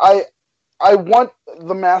I want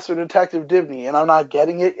the master detective Dibny, and I'm not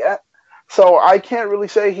getting it yet. So I can't really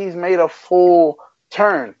say he's made a full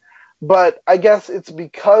turn. But I guess it's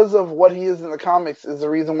because of what he is in the comics is the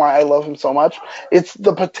reason why I love him so much. It's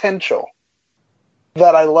the potential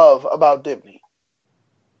that I love about Dibny.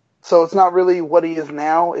 So it's not really what he is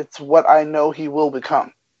now, it's what I know he will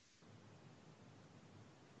become.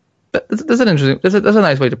 That's an interesting. That's a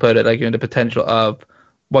nice way to put it. The potential of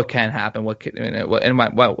what can happen, what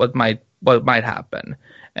might happen.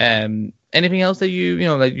 Anything else that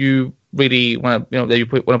you really want to that you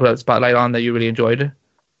want to put a spotlight on that you really enjoyed?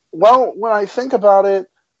 Well, when I think about it,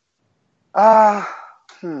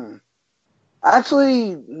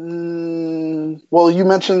 actually, well, you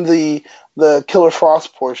mentioned the Killer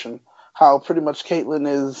Frost portion. How pretty much Caitlin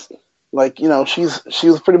is she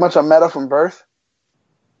was pretty much a meta from birth,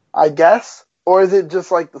 I guess, or is it just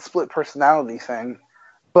the split personality thing?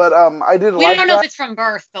 But I did. We don't know if it's from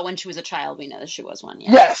birth, but when she was a child, we know that she was one.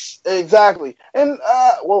 Yeah. Yes, exactly. And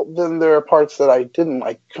well, then there are parts that I didn't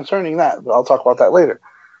like concerning that, but I'll talk about that later.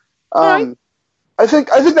 Right. I think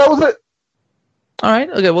that was it. All right.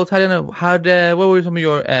 Okay. Well, Tatiana, what were some of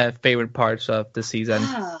your favorite parts of the season?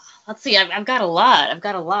 Let's see. I've got a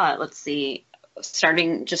lot. Let's see.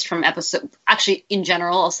 Starting just from episode. Actually, in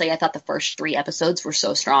general, I'll say I thought the first 3 episodes were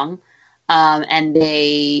so strong, and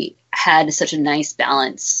they had such a nice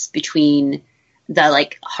balance between the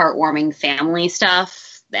heartwarming family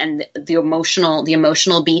stuff and the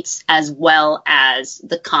emotional beats, as well as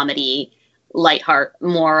the comedy,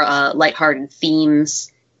 more lighthearted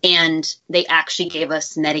themes. And they actually gave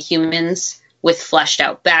us metahumans with fleshed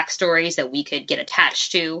out backstories that we could get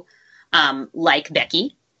attached to, like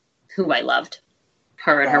Becky, who I loved.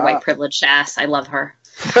 Her and her white privileged ass. I love her.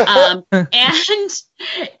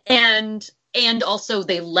 And also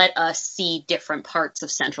they let us see different parts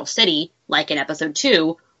of Central City, like in episode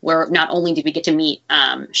 2, where not only did we get to meet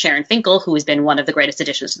Sharon Finkel, who has been one of the greatest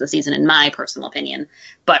additions to the season, in my personal opinion,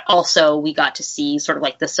 but also we got to see sort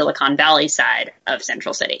of the Silicon Valley side of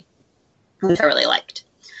Central City, which I really liked.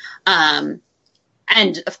 And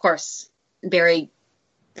of course, Barry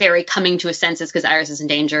coming to his senses because Iris is in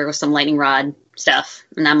danger with some lightning rod stuff,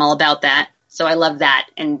 and I'm all about that. So I love that,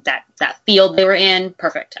 and that field they were in,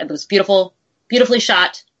 perfect. It was beautifully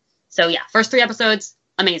shot. So yeah, first 3 episodes,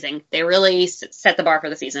 amazing. They really set the bar for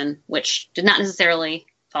the season, which did not necessarily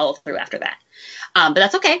follow through after that. But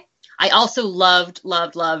that's okay. I also loved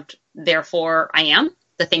Therefore I Am,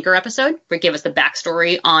 the Thinker episode, where it gave us the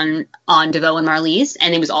backstory on DeVoe and Marlize,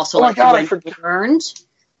 and it was also when they learned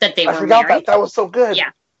that they were married. That was so good.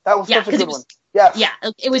 Yeah. That was such a good one. Yes. Yeah,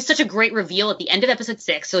 it was such a great reveal at the end of episode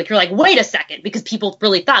 6. So, like, you're like, wait a second, because people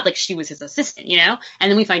really thought, like, she was his assistant, you know? And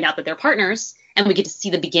then we find out that they're partners, and we get to see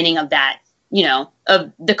the beginning of that, you know,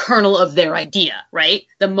 of the kernel of their idea, right?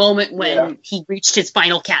 The moment when he reached his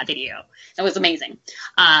final cat video. That was amazing.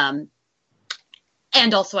 And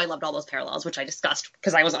also, I loved all those parallels, which I discussed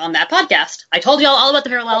because I was on that podcast. I told you all about the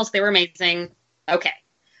parallels. They were amazing. Okay.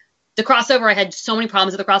 The crossover, I had so many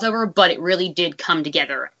problems with the crossover, but it really did come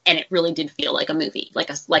together, and it really did feel like a movie, like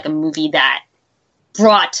a movie that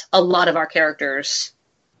brought a lot of our characters,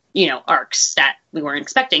 you know, arcs that we weren't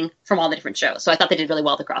expecting from all the different shows. So I thought they did really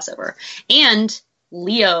well with the crossover. And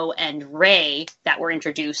Leo and Ray that were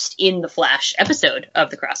introduced in the Flash episode of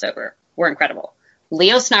the crossover were incredible.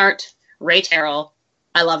 Leo Snart, Ray Terrell,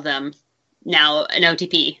 I love them. Now an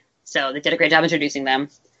OTP, so they did a great job introducing them.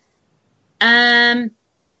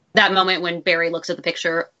 That moment when Barry looks at the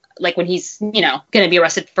picture, like when he's, you know, going to be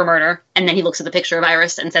arrested for murder, and then he looks at the picture of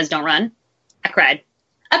Iris and says, "Don't run." I cried.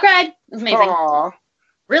 It was amazing. Aww.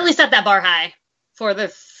 Really set that bar high for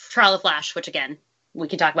the Trial of Flash, which, again, we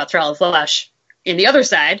can talk about Trial of Flash in the other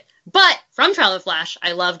side. But from Trial of Flash,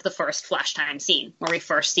 I loved the first Flash time scene where we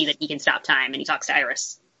first see that he can stop time and he talks to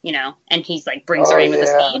Iris, you know, and he's like brings her in with the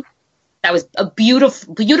speed. That was a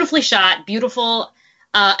beautifully shot, beautiful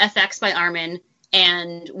FX by Armin,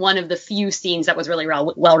 and one of the few scenes that was really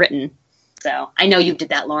well written. So I know you did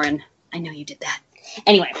that, Lauren. I know you did that.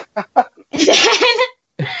 Anyway.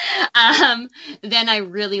 Then I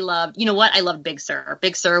really loved, you know what? I loved Big Sur.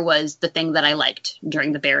 Big Sur was the thing that I liked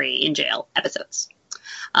during the Barry in jail episodes.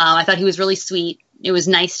 I thought he was really sweet. It was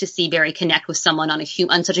nice to see Barry connect with someone on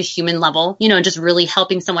such a human level, you know, just really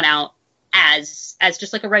helping someone out as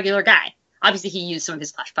just like a regular guy. Obviously, he used some of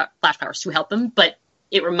his flash powers to help him, but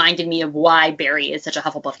it reminded me of why Barry is such a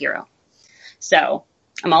Hufflepuff hero. So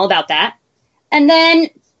I'm all about that. And then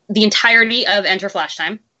the entirety of Enter Flash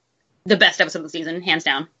Time, the best episode of the season, hands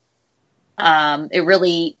down. It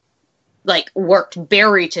really worked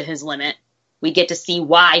Barry to his limit. We get to see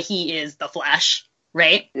why he is the Flash,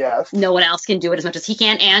 right? Yes. No one else can do it as much as he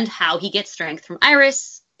can, and how he gets strength from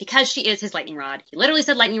Iris because she is his lightning rod. He literally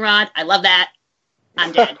said lightning rod. I love that.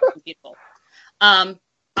 I'm dead. It's beautiful.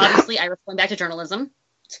 Obviously, Iris going back to journalism.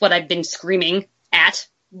 It's what I've been screaming at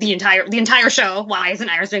the entire show. Why isn't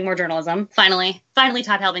Iris doing more journalism? Finally,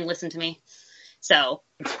 Todd Helbing listened to me. So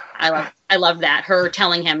I love that. Her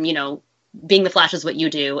telling him, you know, being the Flash is what you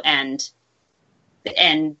do, and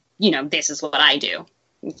you know, this is what I do.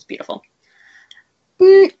 It's beautiful.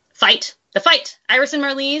 The fight. Iris and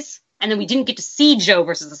Marlize, and then we didn't get to see Joe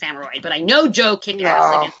versus the Samuroid, but I know Joe kicked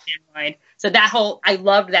ass against the Samuroid. So I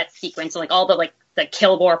loved that sequence. So all the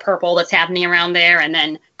Kilgore purple that's happening around there, and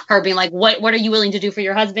then her being like, what are you willing to do for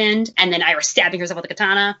your husband? And then Iris stabbing herself with a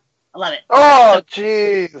katana. I love it. Oh,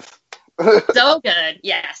 jeez. So good,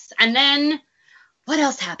 yes. And then what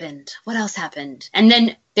else happened? And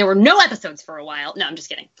then there were no episodes for a while. No, I'm just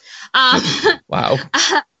kidding. Wow.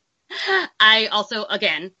 I also,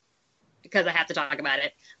 again, because I have to talk about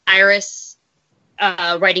it, Iris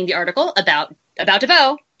writing the article about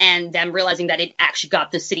DeVoe, and them realizing that it actually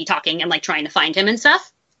got the city talking and trying to find him and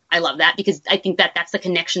stuff. I love that, because I think that's the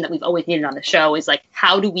connection that we've always needed on the show, is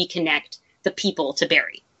how do we connect the people to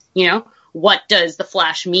Barry? You know, what does the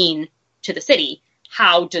Flash mean to the city?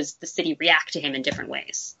 How does the city react to him in different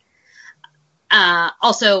ways?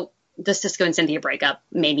 Also, the Cisco and Cynthia breakup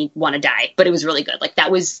made me want to die, but it was really good. That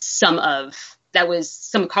was some of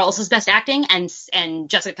Carlos's best acting, and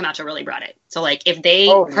Jessica Camacho really brought it. So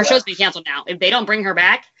her show's been canceled now. If they don't bring her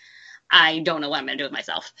back, I don't know what I'm going to do with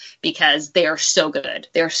myself, because they are so good.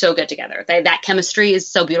 They're so good together. That chemistry is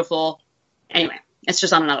so beautiful. Anyway, it's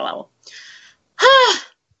just on another level.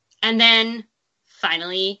 And then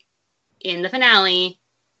finally, in the finale,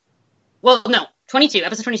 episode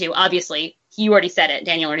 22, obviously, you already said it,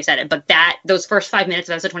 Daniel already said it, but those first 5 minutes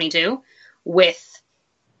of episode 22 with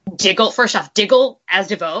Diggle, first off, Diggle as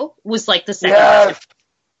DeVoe was the second. Yes.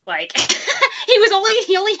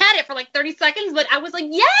 He only had it for 30 seconds, but I was like,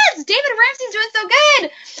 yes, David Ramsey's doing so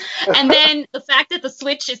good. And then the fact that the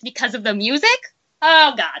switch is because of the music.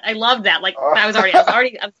 Oh God, I love that. I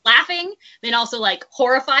was laughing, then also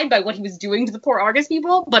horrified by what he was doing to the poor Argus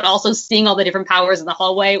people, but also seeing all the different powers in the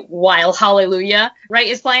hallway while Hallelujah, right,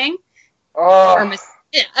 is playing. Oh.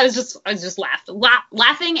 I was just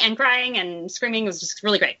laughing and crying and screaming. It was just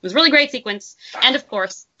really great. It was a really great sequence. And of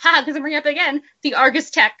course, because I'm bringing it up again, the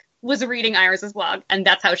Argus tech was reading Iris's blog, and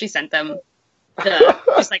that's how she sent them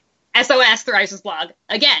just SOS through Iris's blog.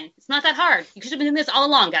 Again, it's not that hard. You should have been doing this all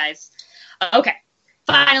along, guys. Okay.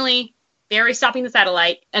 Finally, Barry stopping the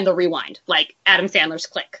satellite and the rewind, like Adam Sandler's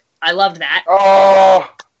Click. I loved that. Oh.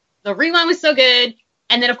 The rewind was so good.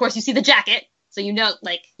 And then, of course, you see the jacket. So you know,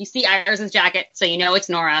 like, you see Iris's jacket, so you know it's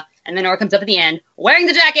Nora. And then Nora comes up at the end, wearing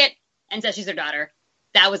the jacket, and says she's her daughter.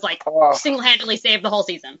 That was, like, single-handedly saved the whole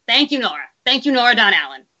season. Thank you, Nora. Thank you, Nora Don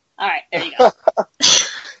Allen. All right, there you go.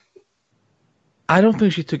 I don't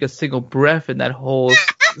think she took a single breath in that whole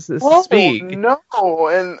speak. No,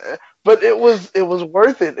 but it was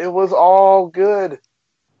worth it. It was all good.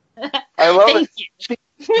 I love it. She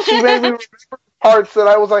made me remember parts that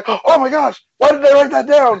I was like, oh my gosh, why did I write that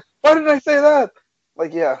down? Why did I say that?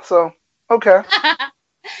 Like, yeah, so, okay.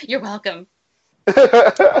 You're welcome.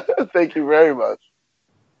 Thank you very much.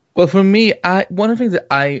 Well, for me, one of the things that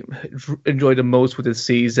I enjoyed the most with this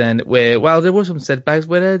season, while there were some setbacks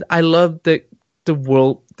with it, I loved the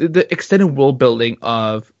world, the extended world building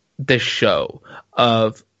of this show,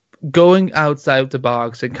 of going outside of the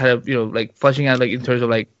box and kind of, you know, like fleshing out, like in terms of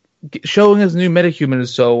like showing us new metahuman and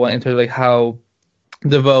so on, in terms of like how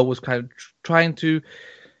DeVoe was kind of trying to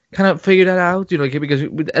kind of figure that out, you know, because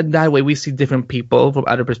in that way we see different people from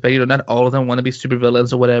other perspectives. You know, not all of them want to be super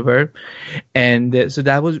villains or whatever, and so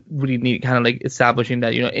that was really neat, kind of like establishing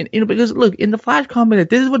that, you know, because look, in the Flash comic,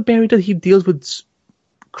 this is what Barry does. He deals with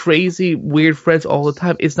crazy, weird threats all the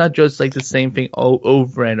time. It's not just like the same thing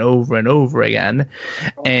over and over and over again.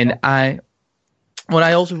 And what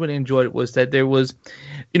I also really enjoyed was that there was,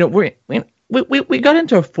 you know, we got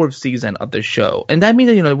into our fourth season of the show, and that means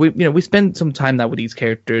that we spend some time now with these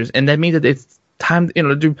characters, and that means that it's time, you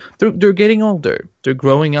know, they're getting older, they're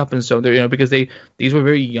growing up, and so they're, you know, because these were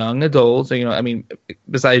very young adults, you know, I mean,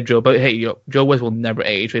 besides Joe, but hey, you know, Joe West will never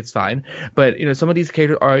age, it's fine, but you know, some of these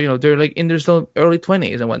characters are, you know, they're like in their still early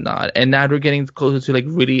 20s and whatnot, and now they're getting closer to like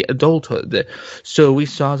really adulthood. So we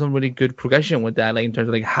saw some really good progression with that, like in terms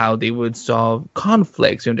of like how they would solve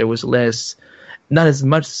conflicts. You know, there was not as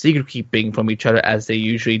much secret keeping from each other as they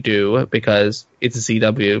usually do, because it's a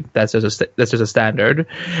CW. That's just a standard.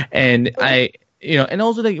 And you know, and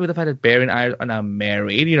also like with the fact that Barry and I are now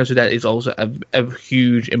married, you know, so that is also a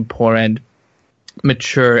huge, important,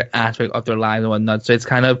 mature aspect of their lives and whatnot. So it's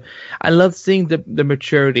kind of, I love seeing the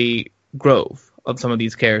maturity growth of some of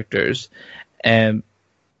these characters.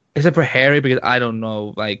 Except for Harry, because I don't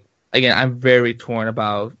know, like, again, I'm very torn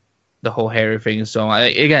about the whole Harry thing. So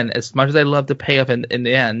again, as much as I love the payoff in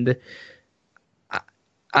the end, I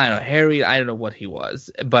don't know, Harry, I don't know what he was,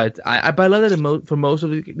 but I love that for most of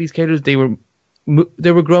these characters, they were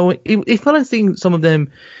growing. It felt like seeing some of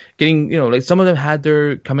them getting, you know, like some of them had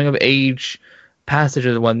their coming of age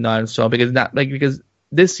passages and whatnot. And so because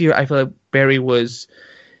this year I feel like Barry was,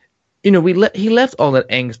 you know, he left all that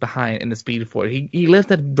angst behind in the Speed Force. He left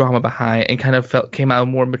that drama behind and kind of came out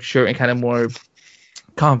more mature and kind of more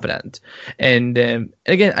confident. And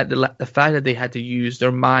again, the fact that they had to use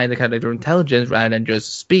their mind, kind of their intelligence, rather than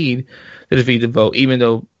just speed to defeat the vote, even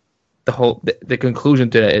though the conclusion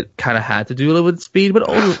to it kind of had to do a little with speed, but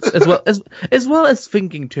also as well as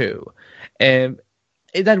thinking too. And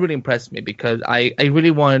that really impressed me, because I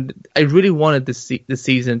really wanted the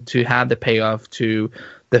season to have the payoff to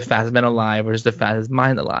the fastest man alive versus the fastest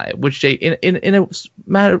mind alive, which they in a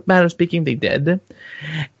matter of speaking they did.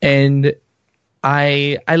 And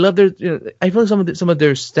I love their, you know, I feel like some of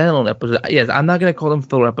their standalone episodes. Yes, I'm not gonna call them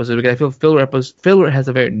filler episodes, because I feel filler has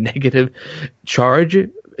a very negative charge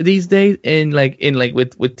these days in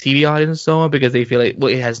with TV audience and so on, because they feel like,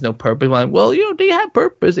 well, it has no purpose. Well, you know, they have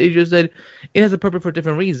purpose. It's just that it has a purpose for a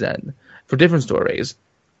different reason, for different stories.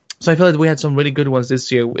 So I feel like we had some really good ones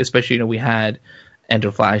this year, especially, you know, we had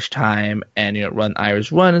Enter Flash Time and, you know, Run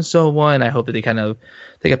Iris Run and so on. I hope that they kind of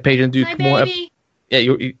take a page and do more.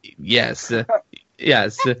 Yes.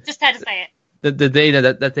 Yes. Just had to say it. The day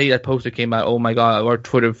that poster came out, oh my god, our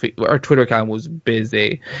Twitter account was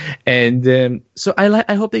busy, and so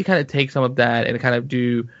I hope they kind of take some of that and kind of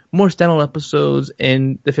do more standalone episodes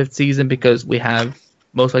in the fifth season, because we have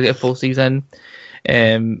most likely a full season,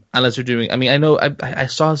 unless they're doing. I mean, I know I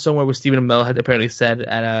saw somewhere where Stephen Amell had apparently said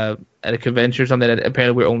at a convention or something that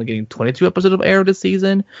apparently we're only getting 22 episodes of Arrow this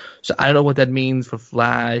season, so I don't know what that means for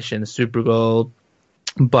Flash and Supergirl.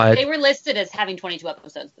 But they were listed as having 22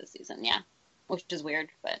 episodes this season, yeah, which is weird,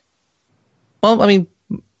 but. Well, I mean,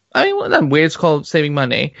 well, not weird. It's called saving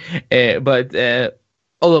money, but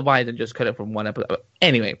although why then just cut it from one episode?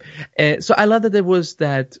 Anyway, so I love that there was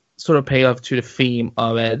that sort of payoff to the theme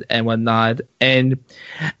of it and whatnot, and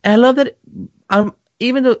I love that.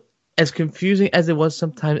 Even though as confusing as it was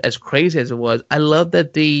sometimes, as crazy as it was, I love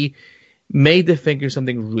that they made the Thinker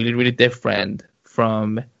something really, really different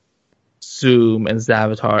from Zoom and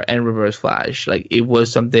Zavatar and Reverse Flash. Like, it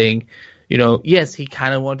was something, you know, yes, he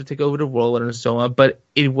kind of wanted to take over the world and so on, but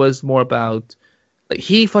it was more about, like,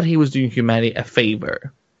 he thought he was doing humanity a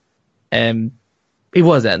favor He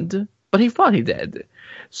wasn't, but he thought he did.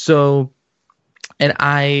 So, and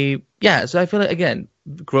so I feel like, again,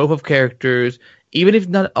 growth of characters, even if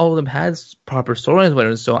not all of them had proper storylines,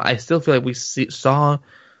 whatever, so I still feel like we saw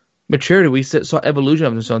maturity, we saw evolution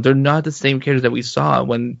of them. So they're not the same characters that we saw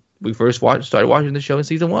when we first started watching the show in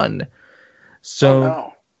season 1.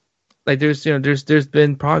 So, like, there's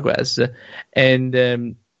been progress,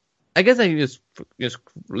 and I guess I just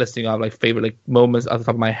listing off like favorite like moments off the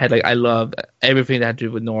top of my head. Like, I love everything that had to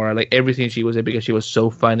do with Nora, like everything she was in, because she was so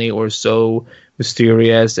funny or so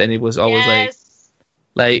mysterious, and it was always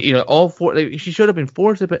like all 4. Like, she showed up in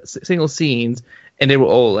 4 single scenes, and they were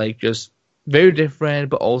all like just very different,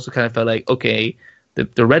 but also kind of felt like, okay,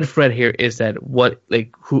 the red thread here is that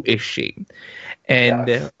who is she?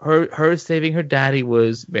 And her saving her daddy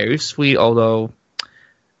was very sweet, although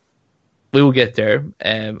we will get there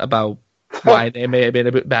about why it may have been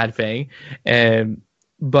a bit bad thing.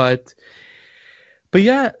 But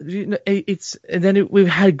yeah, it's, and then we've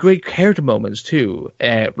had great character moments too,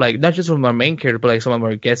 like not just from our main character, but like some of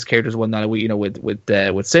our guest characters and whatnot.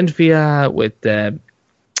 With Cynthia, with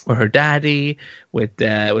her daddy, with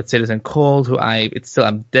Citizen Cold, who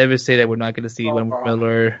I'm devastated we're not going to see Wentworth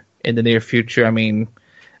Miller in the near future. I mean,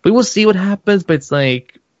 we will see what happens, but it's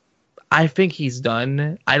like, I think he's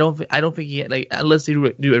done. I don't think he, like, unless they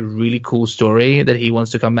do a really cool story that he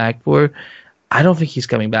wants to come back for, I don't think he's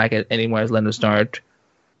coming back anymore as Leonard Snart.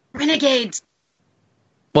 Renegades.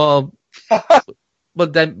 Well,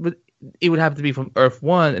 but it would have to be from Earth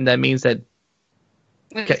 1, and that means that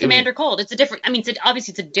Commander Cold. It's a different. I mean,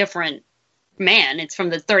 obviously it's a different man. It's from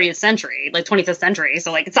the 30th century, like 25th century.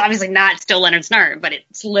 So like, it's obviously not still Leonard Snart, but it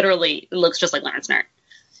looks just like Leonard Snart.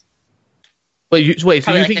 Wait, so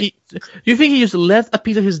you think he just left a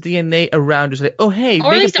piece of his DNA around, just like, oh hey,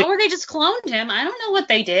 or they just cloned him? I don't know what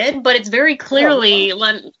they did, but it's very clearly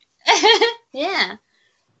yeah.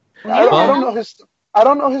 I don't know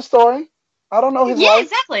his story. I don't know his life.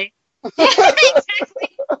 Exactly. Exactly.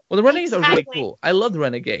 Well, the Renegades are really cool. I love the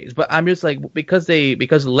Renegades, but I'm just like, because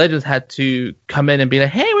Legends had to come in and be like,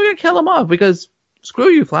 hey, we're gonna kill them off because screw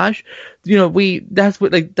you, Flash. That's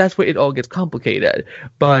where it all gets complicated.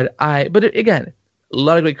 But again, a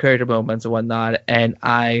lot of great character moments and whatnot. And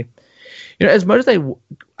as much as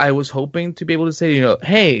I was hoping to be able to say,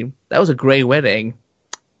 hey, that was a great wedding,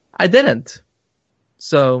 I didn't.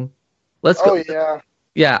 So let's go. Oh yeah.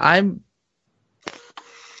 Yeah,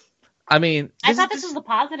 I thought this was the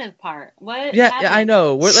positive part. What? Yeah, I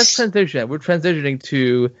know. Let's transition. We're transitioning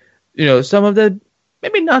to, some of the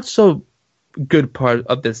maybe not so good part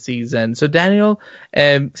of the season. So Daniel,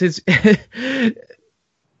 since you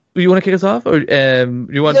want to kick us off, or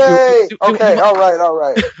you want? Yay! Okay. All right. All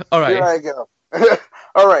right. Here I go.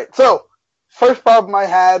 All right. So first problem I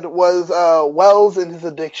had was Wells and his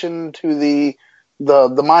addiction to the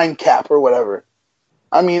mind cap or whatever.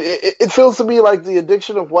 I mean, it feels to me like the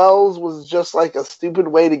addiction of Wells was just like a stupid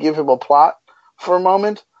way to give him a plot for a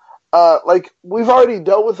moment. Like, we've already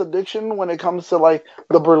dealt with addiction when it comes to like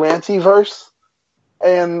the Berlanti verse,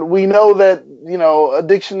 and we know that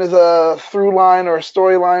addiction is a through line or a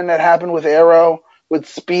storyline that happened with Arrow, with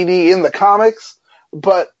Speedy in the comics,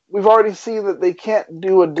 but we've already seen that they can't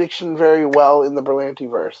do addiction very well in the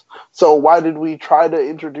Berlanti verse. So why did we try to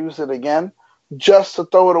introduce it again? Just to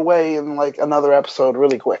throw it away in like another episode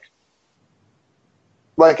really quick.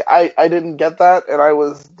 Like, I didn't get that, and I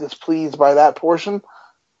was displeased by that portion.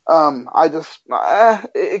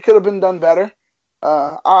 It could have been done better.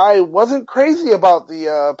 I wasn't crazy about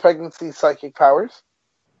the pregnancy psychic powers.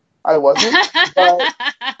 I wasn't.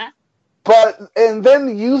 but and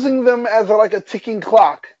then using them as a ticking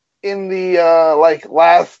clock in the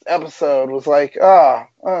last episode was like,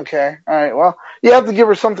 okay, all right, well, you have to give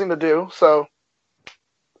her something to do, so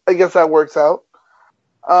I guess that works out.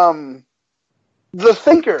 The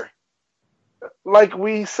Thinker, like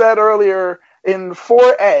we said earlier in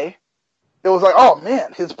 4A, it was like, oh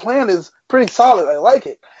man, his plan is pretty solid. I like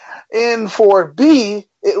it. In 4B,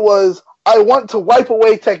 it was, I want to wipe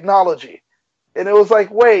away technology. And it was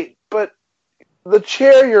like, wait, but the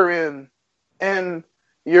chair you're in and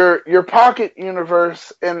your pocket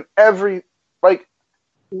universe and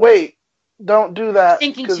wait, don't do that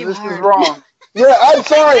because this is wrong. Yeah, I'm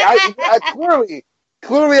sorry. I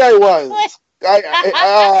clearly I was.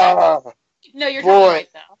 No, you're totally right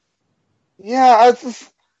though. Yeah,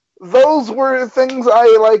 those were things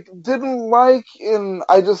I didn't like, and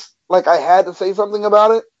I just I had to say something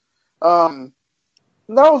about it. That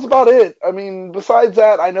was about it. I mean, besides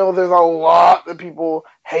that, I know there's a lot that people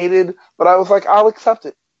hated, but I was like, I'll accept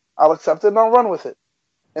it. I'll accept it and I'll run with it.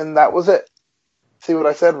 And that was it. See what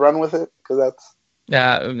I said? Run with it? Because that's...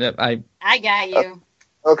 Yeah, I got you.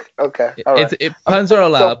 Okay. All right. Puns are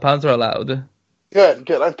allowed. Puns are allowed.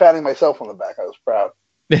 Good. I'm patting myself on the back. I was proud.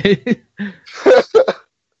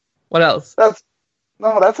 What else? That's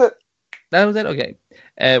it. That was it. Okay.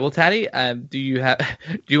 Well, Taddy, do you want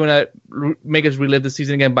to make us relive the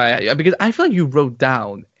season again because I feel like you wrote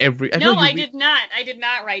down every. No, I did not. I did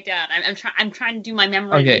not write down. I'm trying to do my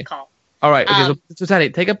memory recall. All right. Okay. So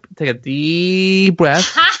Taddy, take a deep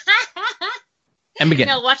breath and begin.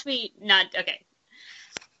 No, watch me not. Okay.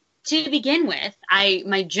 To begin with,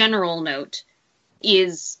 my general note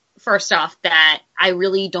is first off that I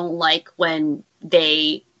really don't like when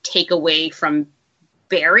they take away from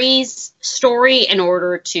Barry's story in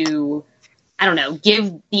order to, I don't know,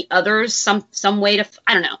 give the others some way to,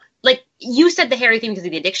 I don't know. Like, you said the Harry thing because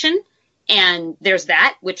of the addiction, and there's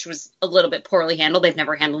that, which was a little bit poorly handled. They've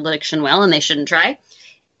never handled addiction well, and they shouldn't try.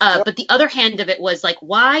 But the other hand of it was, like,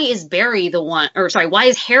 why is Harry the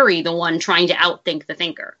one trying to outthink the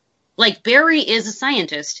Thinker? Like, Barry is a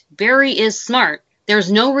scientist. Barry is smart.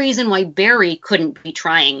 There's no reason why Barry couldn't be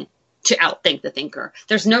trying to outthink the Thinker.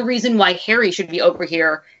 There's no reason why Harry should be over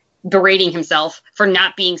here berating himself for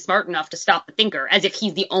not being smart enough to stop the Thinker, as if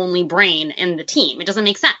he's the only brain in the team. It doesn't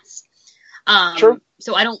make sense. Sure.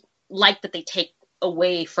 So I don't like that they takes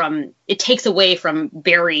away from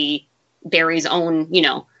Barry's own,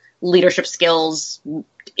 leadership skills,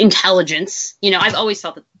 intelligence. I've always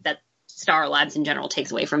felt that Star Labs in general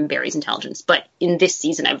takes away from Barry's intelligence, but in this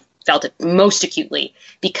season I've felt it most acutely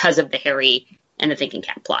because of the Harry and the Thinking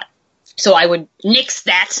Cap plot. So I would nix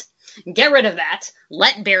that, get rid of that,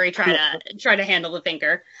 let Barry try to handle the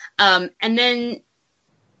Thinker. And then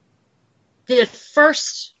the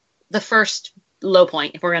first low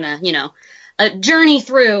point, if we're gonna, journey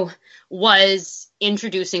through, was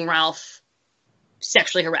introducing Ralph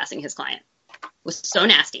sexually harassing his client. It was so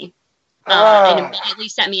nasty. And immediately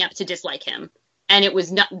set me up to dislike him. And it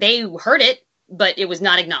was not, they heard it, but it was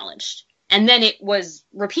not acknowledged. And then it was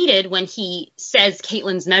repeated when he says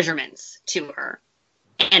Caitlyn's measurements to her.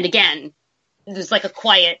 And again, there's like a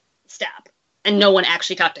quiet stab. And no one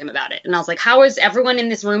actually talked to him about it. And I was like, how is everyone in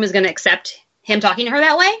this room is going to accept him talking to her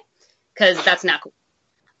that way? Because that's not cool.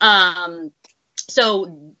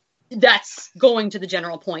 So that's going to the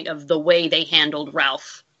general point of the way they handled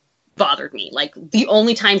Ralph bothered me. Like, the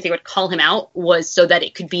only times they would call him out was so that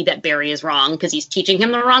it could be that Barry is wrong because he's teaching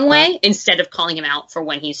him the wrong way, instead of calling him out for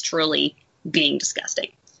when he's truly being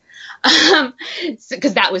disgusting.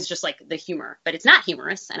 Because that was just like the humor, but it's not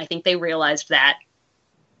humorous. And I think they realized that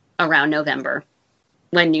around November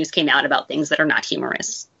when news came out about things that are not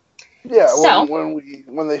humorous. Yeah. So,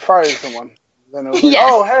 when they fired someone, then it was yes.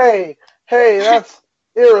 like, oh, hey, that's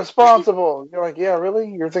irresponsible. You're like, yeah, really?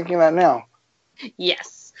 You're thinking that now?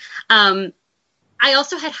 Yes. I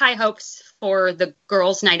also had high hopes for the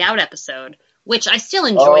Girls' Night Out episode, which I still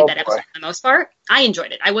enjoyed that episode for the most part. I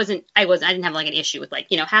enjoyed it. I didn't have like an issue with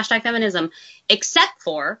hashtag feminism, except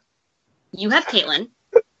for you have Caitlyn,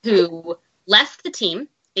 who left the team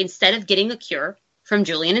instead of getting a cure from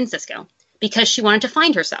Julian and Cisco because she wanted to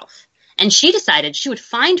find herself. And she decided she would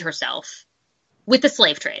find herself with the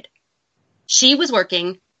slave trade. She was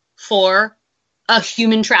working for a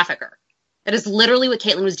human trafficker. That is literally what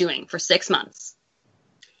Caitlyn was doing for 6 months.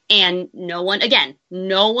 And no one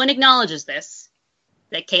acknowledges this,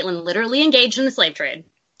 that Caitlyn literally engaged in the slave trade.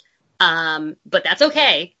 But that's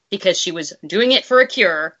okay, because she was doing it for a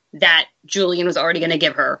cure that Julian was already going to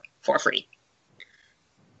give her for free.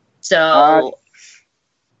 So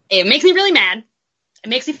it makes me really mad. It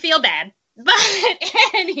makes me feel bad. But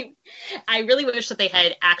anyway, I really wish that they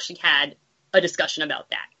had actually had a discussion about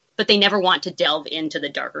that. But they never want to delve into the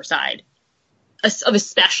darker side of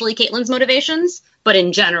especially Caitlyn's motivations, but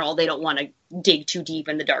in general, they don't want to dig too deep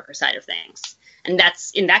in the darker side of things. And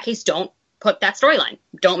in that case, don't put that storyline.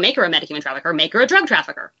 Don't make her a metahuman trafficker, make her a drug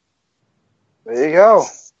trafficker. There you go.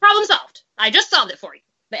 Problem solved. I just solved it for you.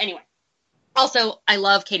 But anyway. Also, I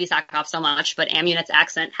love Katie Sackhoff so much, but Amunet's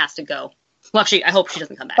accent has to go. Well, actually, I hope she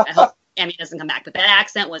doesn't come back. I hope Amunet doesn't come back, but that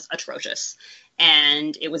accent was atrocious.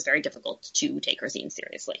 And it was very difficult to take her scene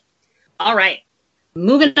seriously. All right.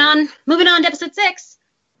 Moving on to episode 6.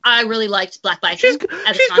 I really liked Black Bison as a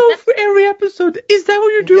concept. She's going for every episode. Is that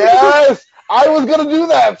what you're doing? Yes, I was gonna do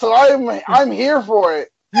that, so I'm here for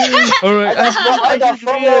it. All right, I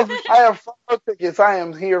have FOMO tickets. I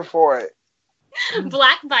am here for it.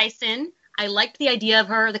 Black Bison. I liked the idea of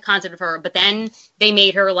her, the concept of her, but then they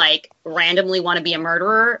made her like randomly want to be a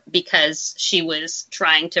murderer because she was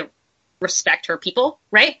trying to respect her people,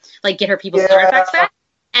 right? Like get her people's artifacts back.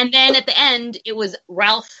 And then at the end, it was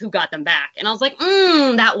Ralph who got them back. And I was like,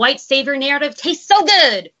 that white savior narrative tastes so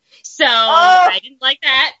good. So I didn't like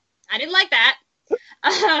that.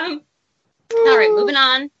 All right, moving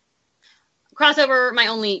on. Crossover,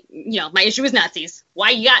 my issue was Nazis.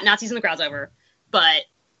 Why you got Nazis in the crossover? But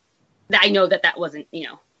I know that wasn't,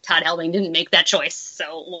 Todd Helbing didn't make that choice.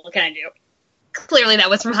 So what can I do? Clearly that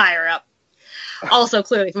was from higher up. Also,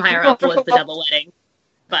 clearly from higher up was the double wedding.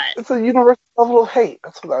 But it's a universal level of hate.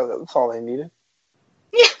 That's all they needed.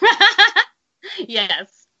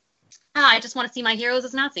 Yes. I just want to see my heroes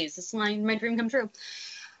as Nazis. This is my dream come true.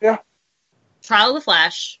 Yeah. Trial of the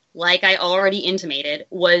Flash, like I already intimated,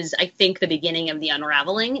 was, I think, the beginning of the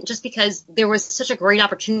unraveling, just because there was such a great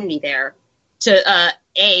opportunity there to,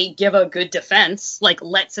 give a good defense, like,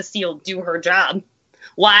 let Cecile do her job.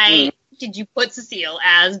 Why did you put Cecile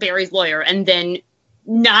as Barry's lawyer and then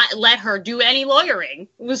not let her do any lawyering?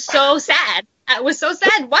 It was so sad. I was so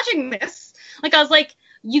sad watching this. Like, I was like,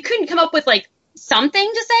 you couldn't come up with, like,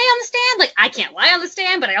 something to say on the stand? Like, I can't lie on the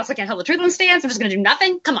stand, but I also can't tell the truth on the stand, so I'm just going to do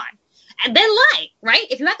nothing? Come on. And then lie, right?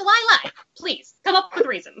 If you have to lie. Please, come up with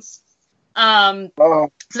reasons. So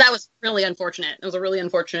that was really unfortunate. It was a really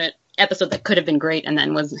unfortunate episode that could have been great and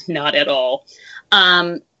then was not at all.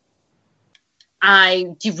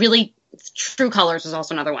 True Colors was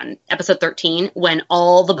also another one. Episode 13, when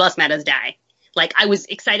all the bus metas die. Like, I was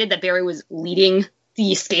excited that Barry was leading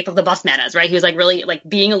the escape of the bus metas, right? He was, like, really, like,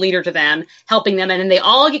 being a leader to them, helping them, and then they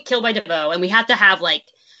all get killed by DeVoe, and we had to have, like,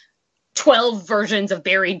 12 versions of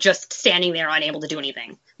Barry just standing there unable to do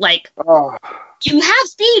anything. Like, you have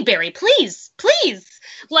speed, Barry, please.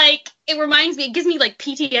 Like, it gives me, like,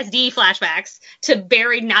 PTSD flashbacks to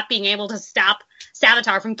Barry not being able to stop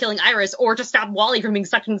Savitar from killing Iris or to stop Wally from being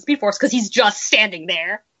sucked into the Speed Force because he's just standing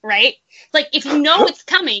there, right? Like, if you know it's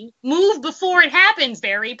coming, move before it happens,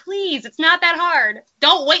 Barry, please. It's not that hard.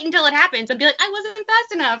 Don't wait until it happens and be like, I wasn't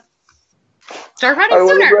fast enough. Start running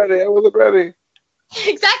sooner. I wasn't ready.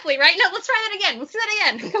 Exactly, right? No, let's try that again. Let's do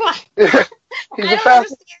that again. Come on. He's the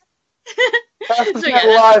fastest man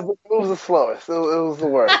alive, but moves the slowest. It was the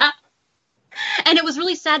worst. And it was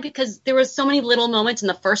really sad because there was so many little moments in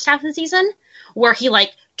the first half of the season where he,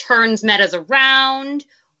 like, turns metas around,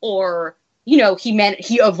 or, he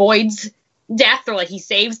avoids death, or, like, he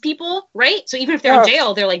saves people, right? So even if they're in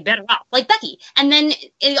jail, they're, like, better off. Like Becky. And then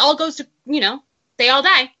it all goes to, they all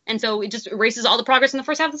die. And so it just erases all the progress in the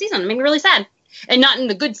first half of the season. It made me really sad. And not in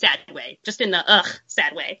the good sad way, just in the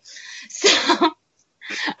sad way. So,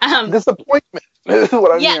 disappointment is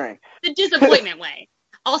what I'm hearing. The disappointment way.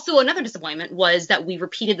 Also, another disappointment was that we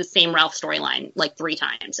repeated the same Ralph storyline like 3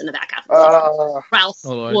 times in the back half of the season. Ralph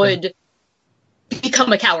would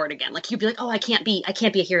become a coward again. Like, he'd be like, oh, I can't be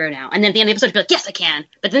a hero now. And then at the end of the episode, he'd be like, yes, I can.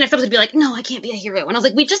 But the next episode, he'd be like, no, I can't be a hero. And I was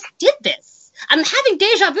like, we just did this. I'm having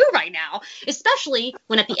deja vu right now. Especially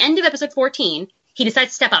when at the end of episode 14, he decides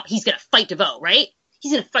to step up. He's going to fight DeVoe, right?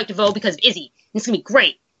 He's going to fight DeVoe because of Izzy. And it's going to be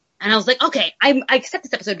great. And I was like, okay, I accept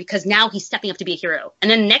this episode because now he's stepping up to be a hero.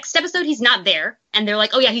 And then next episode, he's not there. And they're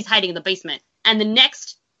like, oh, yeah, he's hiding in the basement. And the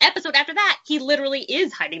next episode after that, he literally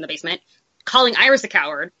is hiding in the basement, calling Iris a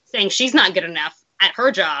coward, saying she's not good enough at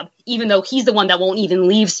her job, even though he's the one that won't even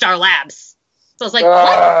leave Star Labs. So I was like,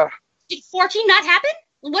 what? Did 14 not happen?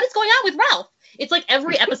 What is going on with Ralph? It's like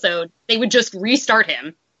every episode, they would just restart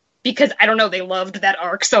him. Because, I don't know, they loved that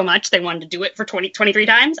arc so much, they wanted to do it for 23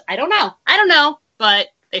 times. I don't know. But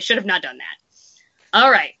they should have not done that.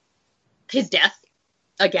 All right. His death.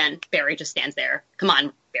 Again, Barry just stands there. Come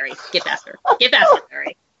on, Barry. Get faster.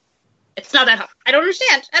 Barry. It's not that hard. I don't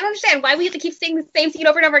understand why we have to keep seeing the same scene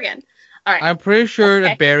over and over again. All right. I'm pretty sure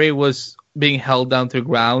that Barry was being held down to the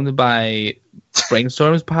ground by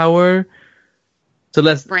Brainstorm's power. So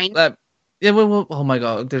let's... oh my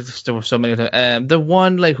god, there were so many of them. The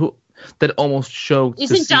one that almost choked.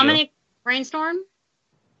 Isn't Dominic Brainstorm?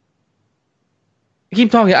 Keep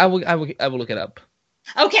talking. I will look it up.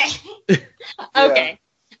 Okay. Okay.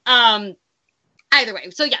 Either way,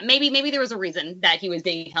 so yeah, maybe there was a reason that he was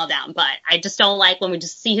being held down, but I just don't like when we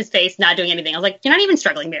just see his face not doing anything. I was like, you're not even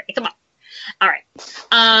struggling, Barry. Come on. All right.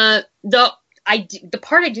 The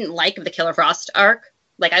part I didn't like of the Killer Frost arc,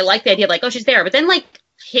 like I like the idea of like, oh, she's there, but then like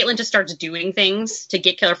Caitlin just starts doing things to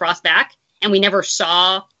get Killer Frost back, and we never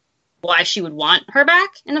saw why she would want her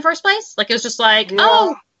back in the first place. Like, it was just like,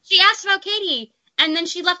 oh, she asked about Katie, and then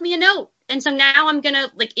she left me a note, and so now I'm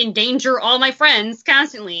gonna, like, endanger all my friends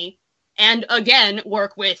constantly, and again,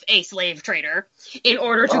 work with a slave trader in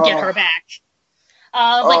order to get her back.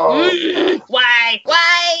 Why?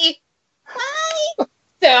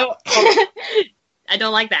 So, I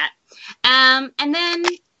don't like that. And then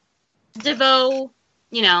DeVoe,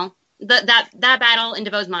 that battle in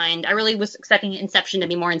DeVoe's mind, I really was expecting Inception to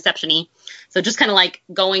be more Inception-y. So just kind of like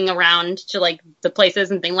going around to like the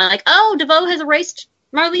places and being like, oh, DeVoe has erased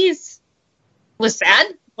Marlize, was sad,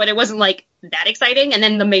 but it wasn't like that exciting. And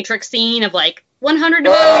then the Matrix scene of like 100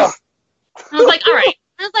 DeVoes. I was like, all right.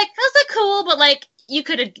 I was like, that's like cool, but like you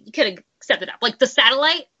could have stepped it up. Like the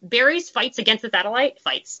satellite, Barry's fights against the satellite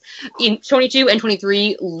in 22 and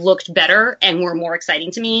 23 looked better and were more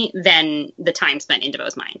exciting to me than the time spent in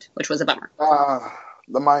DeVoe's mind, which was a bummer.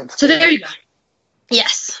 The mind. So there you go.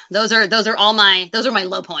 Yes, those are my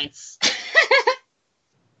low points.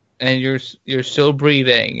 And you're still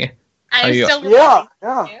breathing. I'm still breathing.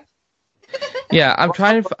 Yeah. Yeah,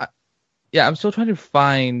 I'm still trying to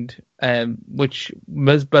find which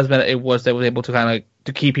Buzzman it was that was able to kind of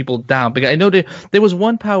to keep people down, because I know there was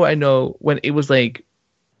one power I know when it was like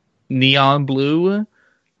neon blue and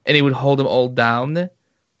it would hold them all down.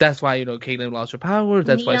 That's why Caitlin lost her powers.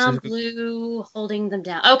 That's neon blue holding them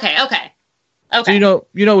down. Okay. So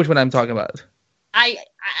you know which one I'm talking about. I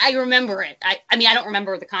remember it. I mean I don't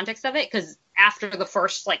remember the context of it because after the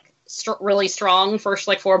first like really strong first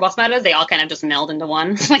like 4 boss metas, they all kind of just meld into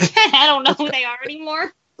one. Like I don't know who they are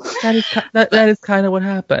anymore. That is kind of what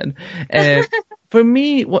happened. And for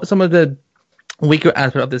me, what some of the weaker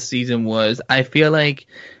aspect of this season was, I feel like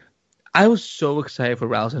I was so excited for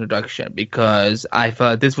Ralph's introduction because I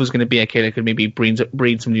thought this was going to be a kid that could maybe breathe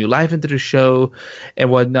some new life into the show and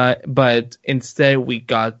whatnot. But instead, we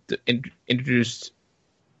got introduced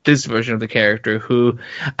this version of the character who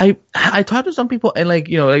I talked to some people,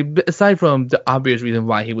 and aside from the obvious reason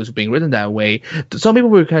why he was being written that way, some people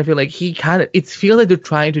were kind of feel like it feels like they're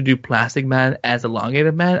trying to do Plastic Man as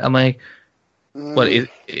elongated man. I'm like, what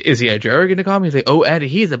is he a jerk in the comics? He's like, oh, Eddie,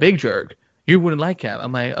 he's a big jerk. You wouldn't like him.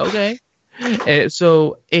 I'm like, okay.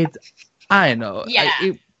 So I don't know. Yeah,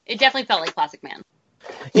 it definitely felt like Plastic Man.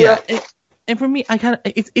 Yeah. And for me,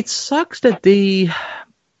 it sucks that they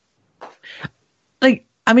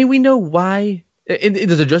I mean, we know why. It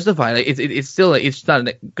doesn't justify. It's still it's not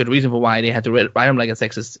a good reason for why they had to write him like a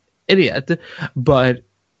sexist idiot. But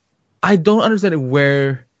I don't understand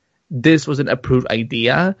where this was an approved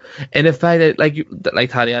idea, and the fact that like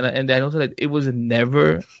Tatiana and Daniel said, it was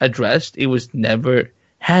never addressed. It was never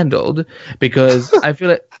handled because I feel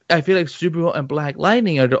like Supergirl and Black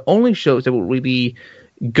Lightning are the only shows that will really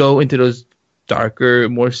go into those darker,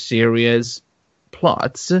 more serious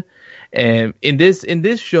plots. And in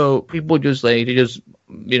this show, people just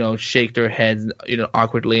shake their heads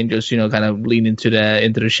awkwardly and just kind of lean into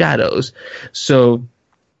the shadows. So,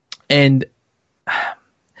 and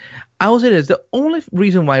I will say this: the only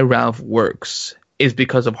reason why Ralph works is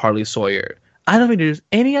because of Harley Sawyer. I don't think there's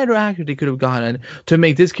any other actor they could have gotten to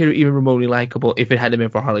make this character even remotely likable if it hadn't been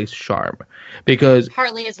for Harley's charm. Because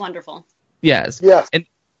Harley is wonderful. Yes. And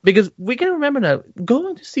because we can remember now, go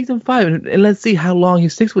into season 5 and let's see how long he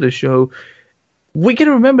sticks with the show. We can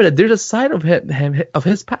remember that there's a side of him of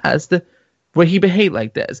his past where he behaved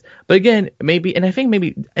like this. But again, maybe, and I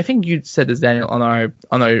think you said this, Daniel, on our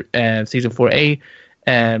season 4A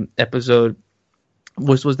episode,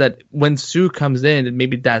 was that when Sue comes in,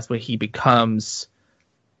 maybe that's when he becomes,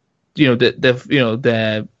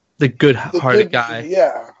 the good-hearted guy.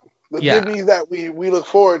 Yeah, Jimmy that we look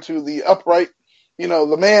forward to, the upright.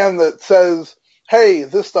 The man that says, hey,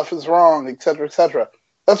 this stuff is wrong, etc., etc.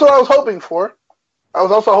 That's what I was hoping for. I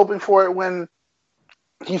was also hoping for it when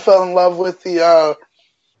he fell in love with the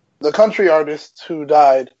country artist who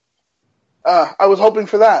died. I was hoping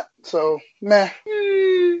for that. So, meh.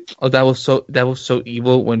 Oh, that was so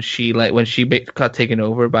evil when she got taken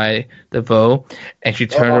over by DeVoe, and she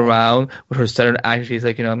turned around with her southern accent. She's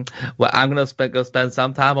like, well, I'm gonna go spend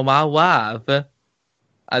some time with my wife.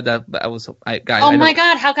 Guys. Oh my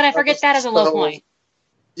God! How could I forget that as a low point?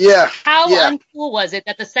 Yeah. How uncool was it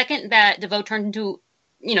that the second that DeVoe turned into,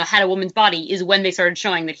 had a woman's body is when they started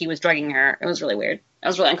showing that he was drugging her. It was really weird. I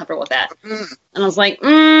was really uncomfortable with that, and I was like,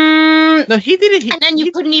 No, he did it. And then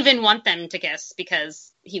you couldn't even want them to kiss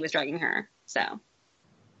because he was drugging her. So.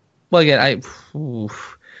 Well, again,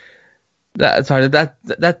 that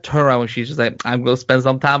turnaround when she's just like, I'm going to spend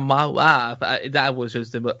some time with my wife. That was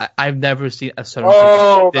just, I've never seen a certain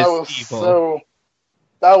this evil.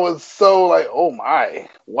 That was so like, oh my,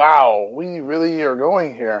 wow, we really are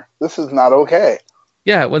going here. This is not okay.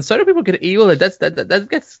 Yeah, when certain people get evil, their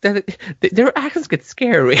actions get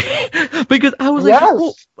scary. Because I was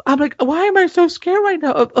like, I'm like, why am I so scared right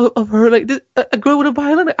now of her? Like, a girl with a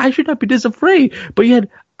violin, I should not be this afraid. But yet,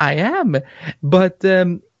 I am. But,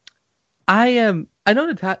 I know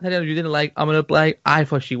that Tatiana, you didn't like Amanda Black. I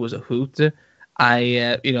thought she was a hoot.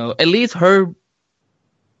 At least her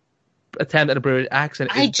attempt at a British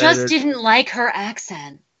accent. I just didn't like her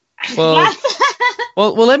accent. Well,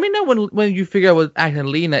 well, let me know when you figure out what accent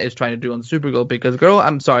Lena is trying to do on Supergirl, because girl,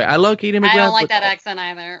 I'm sorry, I love Katie McGrath. I don't like that accent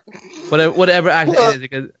either. Whatever accent it is,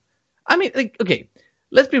 because I mean, like, okay,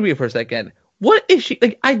 let's be real for a second. What is she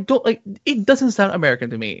like? I don't like. It doesn't sound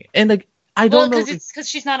American to me, and like I don't know. Because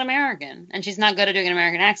she's not American and she's not good at doing an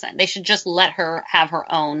American accent. They should just let her have her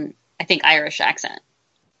own, I think, Irish accent.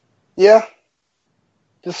 Yeah.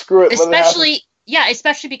 Just screw it. Especially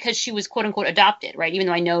because she was quote unquote adopted, right? Even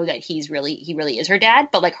though I know that he really is her dad,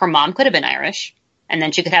 but like her mom could have been Irish, and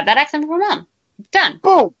then she could have that accent from her mom. Done.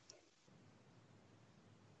 Boom.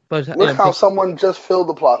 But look how someone just filled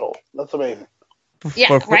the plot hole. That's amazing.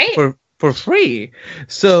 Right? For free.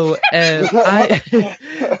 So but I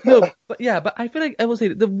feel like I will say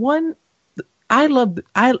the one I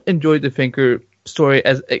enjoyed the Finker story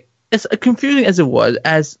as confusing as it was,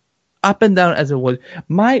 as up and down as it was.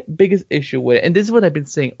 My biggest issue with it, and this is what I've been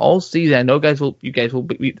saying all season, I know you guys will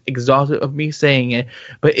be exhausted of me saying it,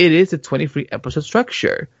 but it is a 23 episode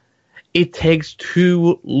structure. It takes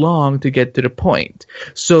too long to get to the point.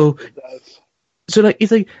 So like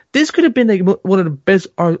it's like this could have been like one of the best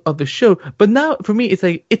arcs of the show, but now for me it's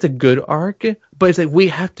like it's a good arc, but it's like we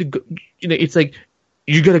have to go, it's like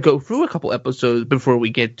you got to go through a couple episodes before we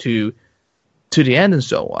get to the end and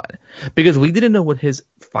so on, because we didn't know what his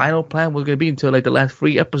final plan was going to be until like the last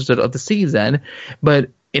 3 episodes of the season. But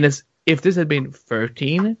if this had been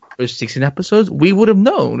 13 or 16 episodes, we would have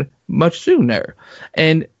known much sooner.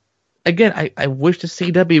 And again, I wish the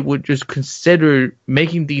CW would just consider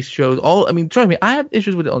making these shows trust me, I have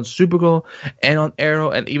issues with it on Supergirl and on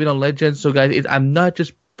Arrow and even on Legends. So guys, I'm not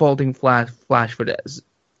just faulting Flash for this.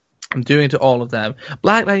 I'm doing it to all of them.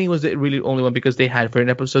 Black Lightning was the really only one because they had for an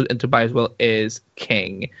episode, and Tobias Well is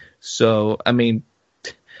king. So I mean,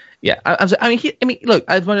 yeah. Look,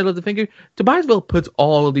 as much as I love the Finger, Tobias Well puts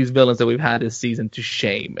all of these villains that we've had this season to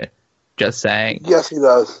shame. Just saying. Yes, he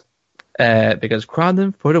does. Because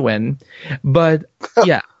Crowden for the win. But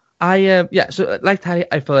yeah, So like Tally,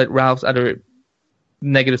 I felt like Ralph's other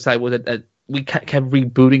negative side was that we kept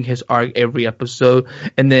rebooting his arc every episode,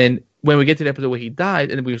 and then when we get to the episode where he died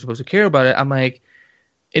and we were supposed to care about it, I'm like,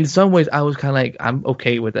 in some ways I was kind of like, I'm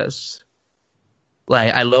okay with this.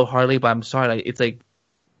 Like, I love Harley, but I'm sorry, like, it's like,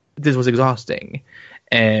 this was exhausting.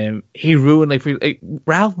 And he ruined,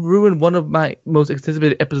 Ralph ruined one of my most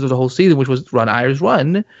extensive episodes of the whole season, which was Run Iris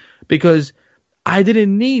Run, because I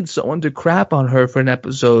didn't need someone to crap on her for an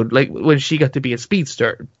episode, like when she got to be a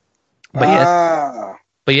speedster. But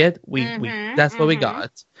yet we that's what we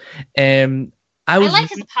got. And I like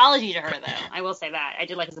his apology to her, though. I will say that. I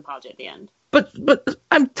did like his apology at the end. But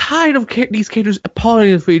I'm tired of these characters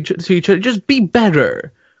apologizing to each other. Just be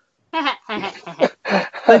better.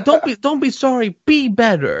 Like, don't be sorry. Be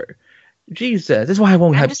better. Jesus, that's why I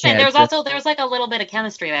won't have. I'm just saying, there was like a little bit of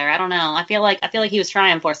chemistry there. I don't know. I feel like he was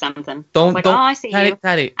trying for something. I see you.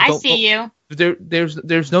 I see you.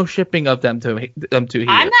 There's no shipping of them to here.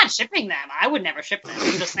 I'm not shipping them. I would never ship them.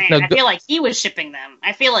 I'm just saying. I feel like he was shipping them.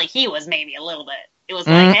 I feel like he was maybe a little bit. It was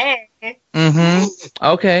like, hey. Mm-hmm.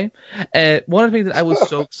 Okay. One of the things that I was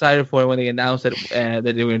so excited for when they announced that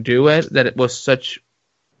they were going to do it, that it was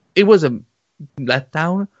a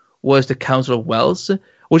letdown, was the Council of Wells,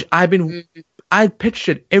 which I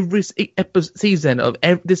pictured every season of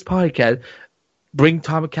this podcast. Bring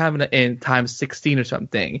Tom Cavanagh in times 16 or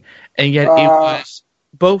something, and yet it was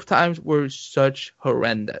both times were such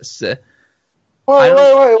horrendous. Wait!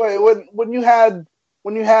 When you had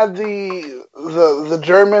the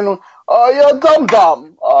German, you're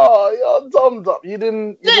dumb. You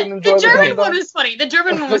didn't enjoy the German one was funny. The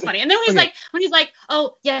German one was funny, and then when he's like,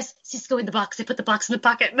 oh yes, Cisco in the box. I put the box in the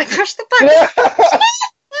pocket and I crushed the button. Yeah.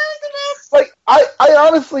 That was the best. Like I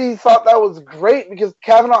honestly thought that was great because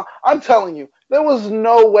Cavanagh. I'm telling you, there was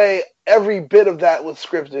no way every bit of that was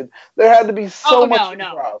scripted. There had to be so much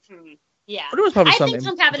improv. Yeah, I think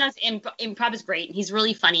Tom Cavanagh's improv is great. He's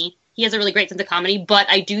really funny. He has a really great sense of comedy. But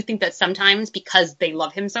I do think that sometimes, because they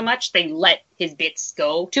love him so much, they let his bits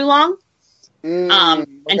go too long. And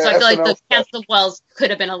so I feel like the Council of Wells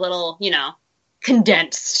could have been a little,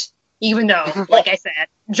 condensed. Even though, like I said,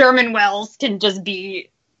 German Wells can just be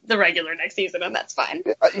the regular next season, and that's fine.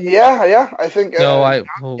 Yeah, I think. God.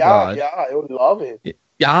 I would love it.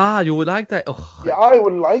 Yeah, you would like that. Oh. Yeah, I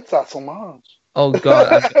would like that so much. Oh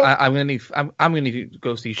God, I'm gonna need to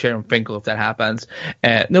go see Sharon Finkel if that happens.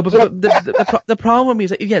 No, but the problem is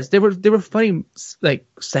that yes, there were funny like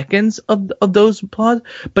seconds of those plots,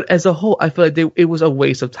 but as a whole, I feel like it was a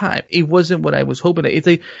waste of time. It wasn't what I was hoping. It's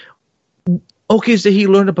like Okay, so he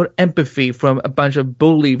learned about empathy from a bunch of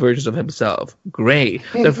bully versions of himself. Great.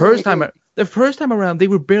 The first time around, they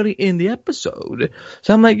were barely in the episode.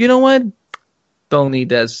 So I'm like, you know what? Don't need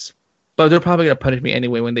this. But they're probably gonna punish me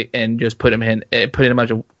anyway when they end. Just put in a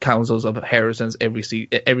bunch of councils of Harrisons every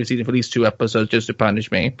season for these 2 episodes just to punish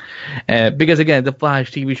me. Because again, the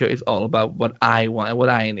Flash TV show is all about what I want, what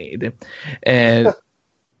I need.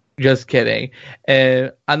 Just kidding.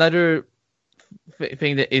 Another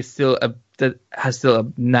thing that is that has still a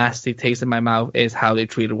nasty taste in my mouth is how they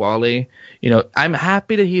treated Wally. I'm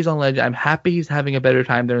happy that he's on Legend. I'm happy he's having a better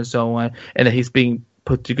time there and so on, and that he's being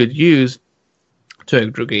put to good use to a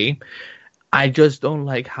degree. I just don't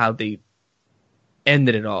like how they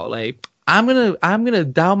ended it all. Like, I'm gonna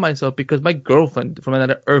doubt myself because my girlfriend from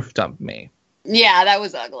another Earth dumped me. Yeah, that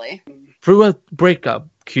was ugly. Through a breakup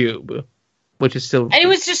cube. Which is still... And it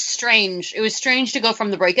was just strange. It was strange to go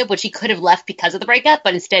from the breakup, which he could have left because of the breakup,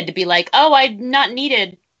 but instead to be like, oh, I'm not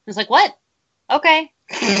needed. I was like, what? Okay.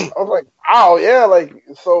 I was like, oh, yeah, like,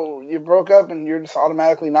 so you broke up and you're just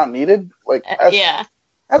automatically not needed? Like, yeah.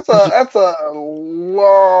 That's a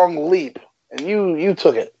long leap, and you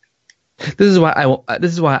took it. This is why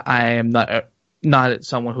I am not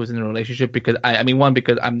someone who's in a relationship, because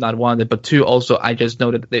because I'm not wanted, but 2, also I just know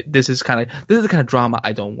that this is the kind of drama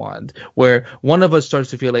I don't want, where one of us starts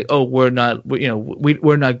to feel like, oh, we're not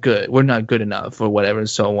good, we're not good enough or whatever and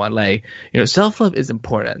so on. Like, self-love is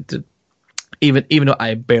important, even though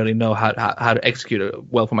I barely know how to execute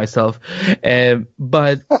it well for myself.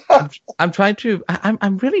 But I'm trying to.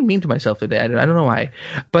 I'm really mean to myself today. I don't know why,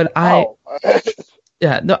 but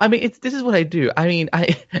yeah, no, this is what I do.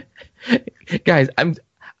 Guys,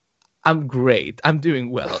 I'm great. I'm doing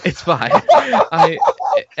well. It's fine.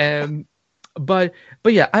 But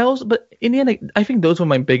yeah, but in the end, I think those were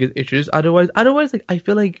my biggest issues. Otherwise, like, I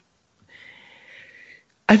feel like,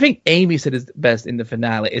 I think Amy said it best in the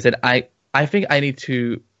finale, is that I think I need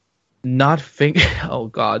to not think, oh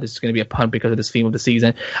god, this is going to be a pun because of this theme of the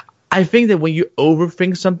season. I think that when you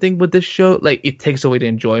overthink something with this show, like, it takes away the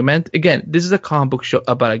enjoyment. Again, this is a comic book show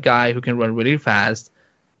about a guy who can run really fast.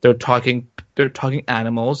 They're talking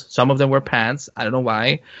animals. Some of them wear pants. I don't know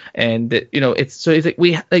why. And it's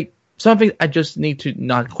like something I just need to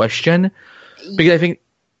not question, because I think,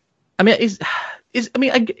 I don't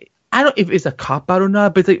know if it's a cop out or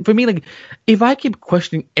not, but it's like, for me, like, if I keep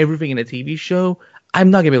questioning everything in a TV show, I'm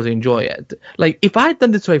not gonna be able to enjoy it. Like, if I had done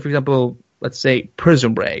this way, for example, let's say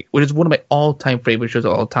Prison Break, which is one of my all-time favorite shows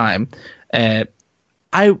of all time, if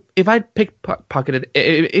I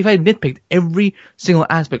nitpicked every single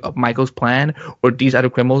aspect of Michael's plan or these other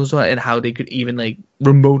criminals and so on, and how they could even, like,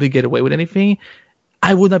 remotely get away with anything,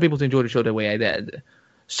 I would not be able to enjoy the show the way I did.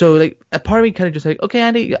 So, like, a part of me kind of just like, okay,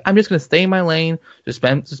 Andy, I'm just gonna stay in my lane,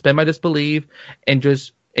 suspend my disbelief, and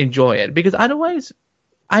just enjoy it, because otherwise,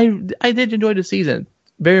 I did enjoy the season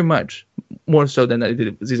very much more so than I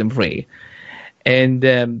did season 3. And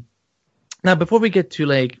now, before we get to,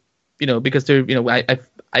 like, because there,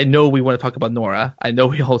 I know we want to talk about Nora. I know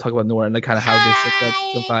we all talk about Nora and, like, kind of how this is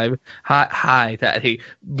season 5. Hi, Daddy.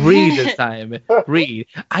 Breathe this time. Breathe.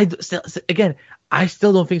 I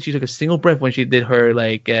still don't think she took a single breath when she did her,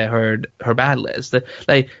 like, her bad list.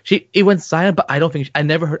 Like, it went silent, but I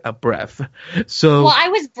never heard a breath. So. Well, I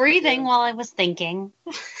was breathing while I was thinking.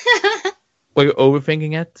 Were you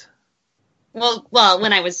overthinking it? Well,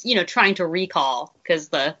 when I was, trying to recall, because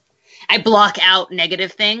I block out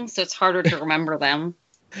negative things, so it's harder to remember them.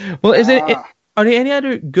 Well, are there any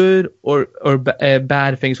other good or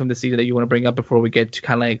bad things from the season that you want to bring up before we get to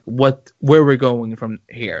kind of like where we're going from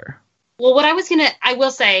here? Well, I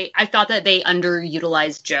will say, I thought that they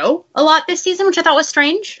underutilized Joe a lot this season, which I thought was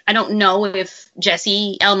strange. I don't know if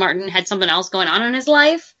Jesse L. Martin had something else going on in his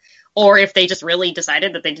life, or if they just really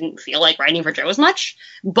decided that they didn't feel like writing for Joe as much.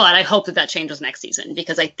 But I hope that changes next season,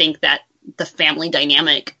 because I think that the family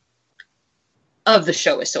dynamic of the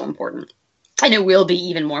show is so important. And it will be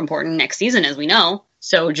even more important next season, as we know.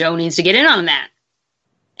 So Joe needs to get in on that.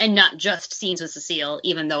 And not just scenes with Cecile,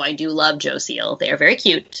 even though I do love Joe Seal. They are very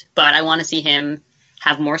cute, but I want to see him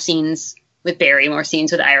have more scenes with Barry, more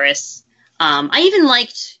scenes with Iris. I even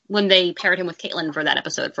liked when they paired him with Caitlin for that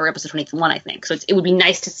episode, for episode 21, I think. So it would be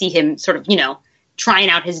nice to see him sort of, trying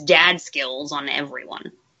out his dad skills on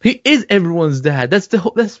everyone. He is everyone's dad. That's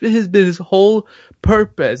his whole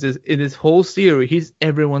purpose in this whole series. He's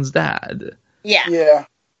everyone's dad. Yeah. Yeah.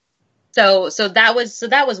 So that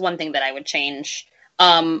was one thing that I would change.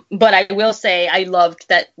 But I will say I loved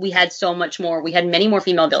that we had so much more. We had many more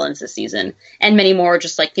female villains this season, and many more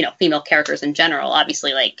just, like, female characters in general.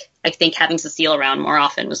 Obviously, like, I think having Cecile around more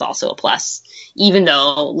often was also a plus, even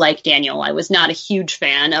though, like Daniel, I was not a huge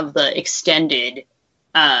fan of the extended,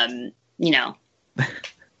 Cecile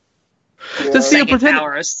pretend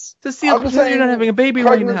powers. Cecile pretend you're not having a baby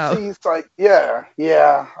right now. Like, yeah.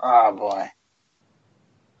 Oh boy.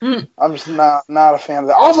 I'm just not a fan of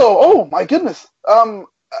that. Also, oh my goodness,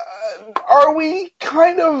 are we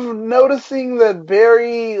kind of noticing that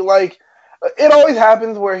Barry, like, it always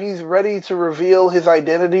happens where he's ready to reveal his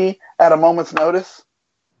identity at a moment's notice?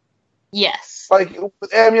 Yes. Like,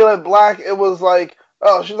 with Amulet Black, it was like,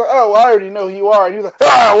 oh, she's like, oh, well, I already know who you are. And he was like,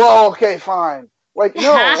 oh, well, okay, fine. Like,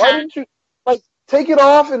 no, why didn't you, like, take it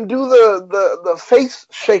off and do the face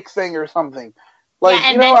shake thing or something? Like, yeah,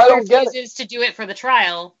 and you know, then I don't get it. refuses to do it for the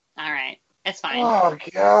trial. All right, that's fine. Oh,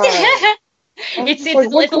 God. it's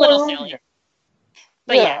like, a little silly.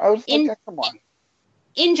 But yeah, I was like, come on.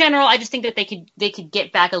 In general, I just think that they could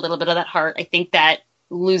get back a little bit of that heart. I think that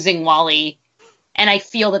losing Wally, and I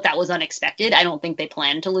feel that was unexpected. I don't think they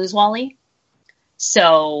planned to lose Wally.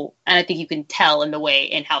 So, and I think you can tell in the way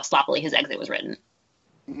in how sloppily his exit was written.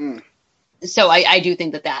 Mm-hmm. So I do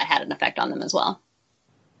think that had an effect on them as well.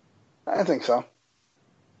 I think so.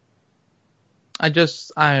 I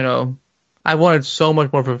don't know. I wanted so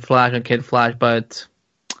much more for Flash and Kid Flash, but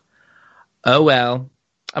oh well.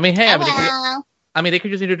 I mean, hey, they could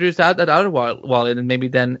just introduce that other Wally, and maybe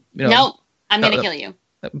then, you know. No, I'm gonna kill you.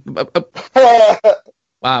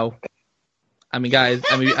 Wow. I mean, guys.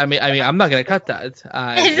 I mean, I'm not gonna cut that.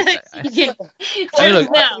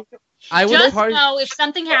 Look, no. I would just know if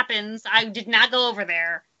something happens, I did not go over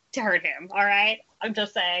there to hurt him. All right, I'm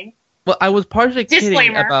just saying. Well, I was partially Disclaimer.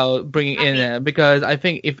 kidding about bringing in it because I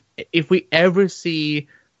think if we ever see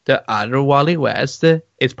the other Wally West,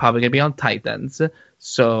 it's probably gonna be on Titans.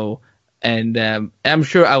 So, and I'm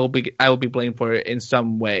sure I will be blamed for it in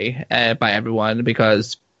some way by everyone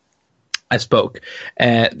because I spoke.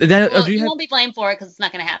 Then, you won't be blamed for it because it's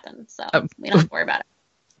not gonna happen. So we don't have to worry about it.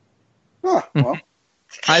 Huh, well.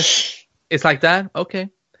 It's like that? Okay.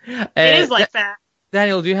 It is like that.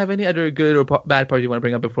 Daniel, do you have any other good or bad parts you want to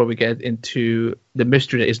bring up before we get into the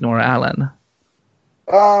mystery that is Nora Allen?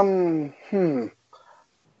 No.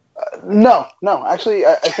 Actually,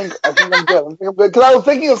 I think I'm good. Because I was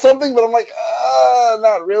thinking of something, but I'm like,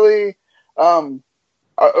 not really.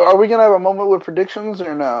 Are we gonna have a moment with predictions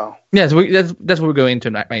or no? Yes, that's what we're going into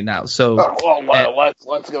right now. So,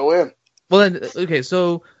 let's go in. Well, then, okay.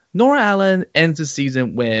 So Nora Allen ends the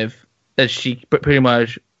season with that she pretty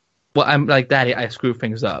much. Well, I'm like, Daddy, I screw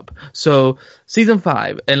things up. So, season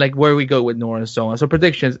 5, and like where we go with Nora and so on. So,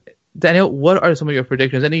 predictions. Daniel, what are some of your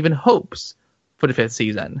predictions and even hopes for the 5th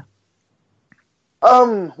season?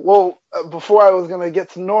 Well, before I was gonna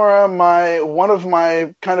get to Nora, one of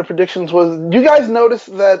my kind of predictions was, you guys notice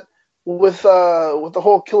that with the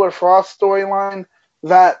whole Killer Frost storyline,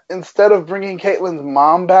 that instead of bringing Caitlyn's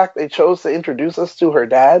mom back, they chose to introduce us to her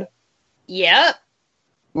dad? Yep.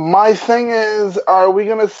 My thing is, are we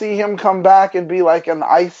gonna see him come back and be like an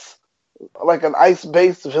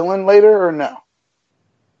ice-based villain later, or no?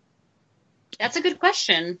 That's a good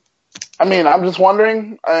question. I mean, I'm just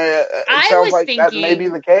wondering. It sounds like that may be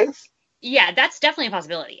the case. Yeah, that's definitely a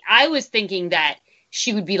possibility. I was thinking that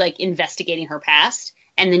she would be like investigating her past,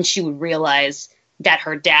 and then she would realize that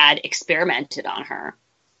her dad experimented on her,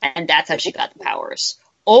 and that's how she got the powers.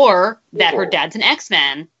 Or that her dad's an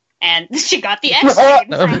X-Man, and she got the X-Men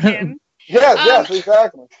from him. Yes,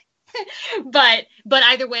 exactly. But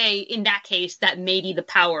either way, in that case, that maybe the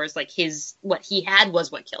powers, like what he had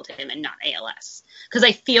was what killed him and not ALS. Because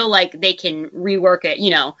I feel like they can rework it.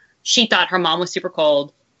 You know, she thought her mom was super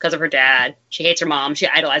cold because of her dad. She hates her mom. She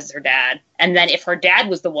idolizes her dad. And then if her dad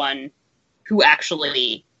was the one who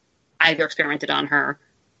actually either experimented on her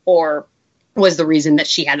or was the reason that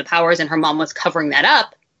she had the powers and her mom was covering that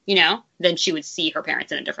up, you know, then she would see her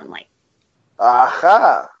parents in a different light.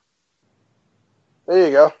 Aha. There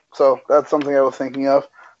you go. So that's something I was thinking of.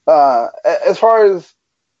 As far as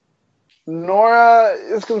Nora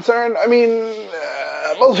is concerned, I mean,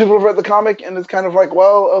 most people have read the comic, and it's kind of like,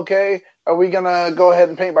 well, okay, are we going to go ahead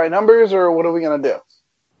and paint by numbers, or what are we going to do?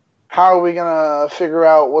 How are we going to figure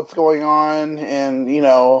out what's going on, and, you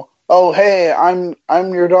know, oh, hey, I'm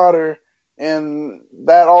your daughter, and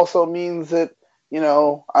that also means that, you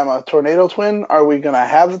know, I'm a tornado twin. Are we going to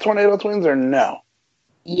have the tornado twins, or no?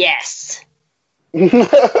 Yes.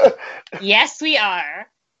 Yes, we are.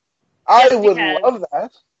 I would love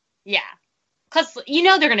that. Yeah. Because, you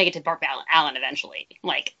know, they're going to get to Bark Allen eventually.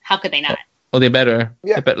 Like, how could they not? Well, they better.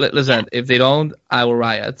 Yeah. Listen, if they don't, I will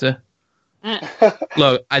riot.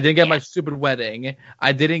 Look, I didn't get my stupid wedding.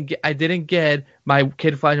 I didn't get my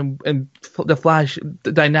Kid Flash and the Flash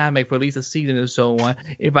dynamic for at least a season or so on.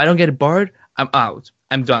 If I don't get Bart, I'm out.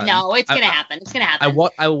 I'm done. No, it's gonna happen. It's gonna happen.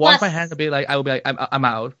 I will wash my hands and be like, I'm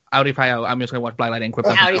out. Outie fi out. I'm just gonna watch Black Lightning and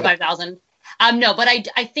Krypton. Howdy 5000. No, but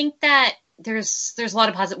I think that there's a lot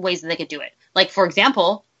of positive ways that they could do it. Like, for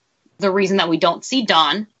example, the reason that we don't see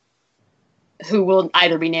Dawn, who will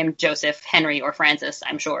either be named Joseph, Henry, or Francis,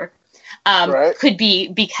 I'm sure, could be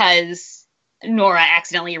because Nora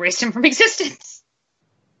accidentally erased him from existence.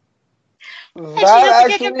 That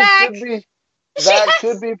actually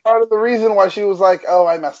could be part of the reason why she was like, "Oh,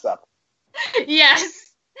 I messed up."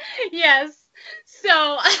 Yes.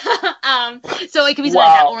 So, so it could be something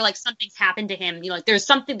like that, or like something's happened to him. You know, like there's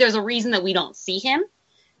a reason that we don't see him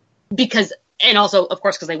because, and also, of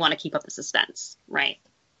course, because they want to keep up the suspense, right?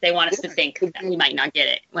 They want us to think that we might not get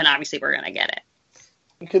it when obviously we're gonna get it.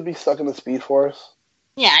 He could be stuck in the Speed Force.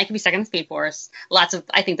 Yeah, it could be stuck in the Speed Force.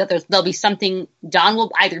 I think that there'll be something. Dawn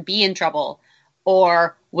will either be in trouble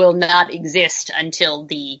or will not exist until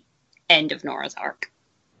the end of Nora's arc.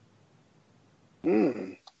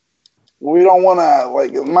 We don't want to,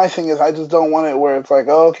 like, my thing is I just don't want it where it's like,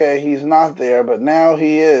 oh, okay, he's not there, but now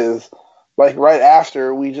he is. Like, right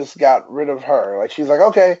after we just got rid of her. Like, she's like,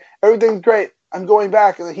 okay, everything's great. I'm going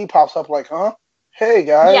back. And then he pops up like, huh? Hey,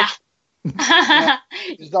 guys. Yeah.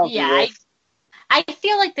 Yeah, I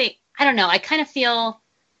feel like I don't know. I kind of feel,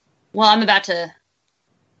 well, I'm about to,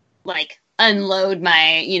 like, unload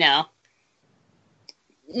my,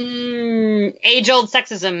 age-old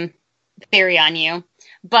sexism theory on you.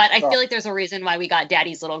 But I feel like there's a reason why we got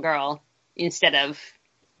Daddy's little girl instead of,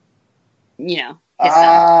 his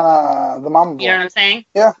son. The mom boy. You know what I'm saying?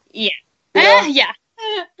 Yeah. Yeah.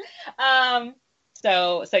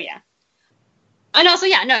 So yeah. And also,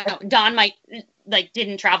 no, Don might,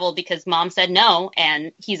 didn't travel because mom said no,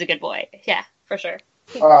 and he's a good boy. Yeah, for sure.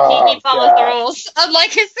 He follows the rules,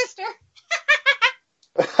 unlike his sister.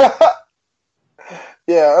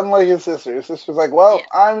 Yeah, unlike his sister. His sister's like, well,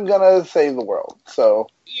 I'm going to save the world. So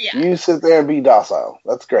you sit there and be docile.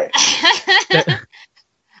 That's great.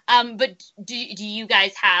 But do you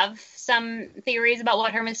guys have some theories about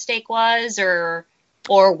what her mistake was or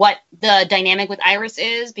what the dynamic with Iris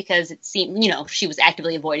is? Because it seemed, she was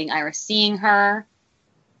actively avoiding Iris seeing her.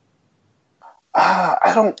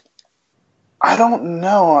 I don't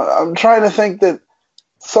know. I'm trying to think that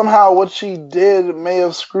somehow what she did may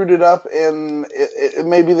have screwed it up, and it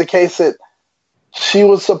may be the case that she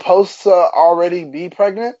was supposed to already be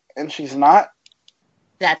pregnant and she's not.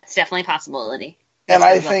 That's definitely a possibility. And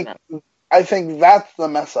I think that's the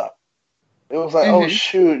mess up. It was like, oh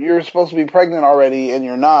shoot, you're supposed to be pregnant already and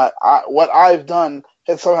you're not. What I've done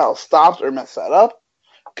has somehow stopped or messed that up.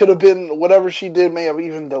 Could have been whatever she did may have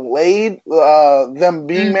even delayed them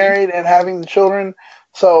being married and having the children.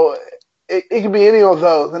 So it could be any of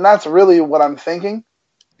those, and that's really what I'm thinking.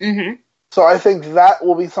 So I think that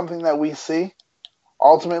will be something that we see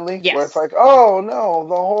ultimately, where it's like, oh no,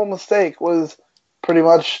 the whole mistake was pretty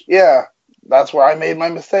much, that's where I made my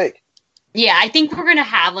mistake. Yeah, I think we're gonna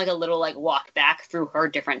have like a little walk back through her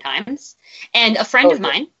different times. And a friend of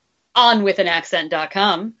mine on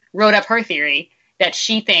withanaccent.com wrote up her theory that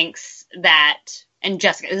she thinks that, and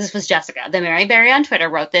this was Jessica, the Mary Berry on Twitter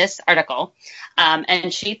wrote this article,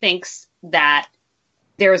 and she thinks that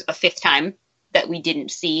there was a fifth time that we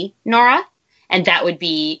didn't see Nora, and that would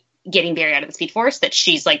be getting Barry out of the Speed Force, that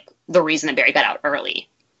she's the reason that Barry got out early,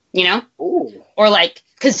 Ooh. Or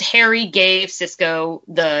because Harry gave Cisco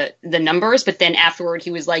the numbers, but then afterward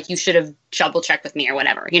he was like, you should have double checked with me or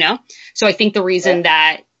whatever, So I think the reason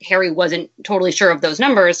that Harry wasn't totally sure of those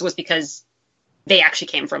numbers was because they actually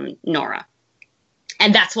came from Nora.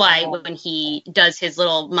 And that's why when he does his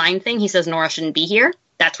little mind thing, he says Nora shouldn't be here.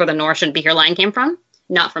 That's where the Nora shouldn't be here line came from,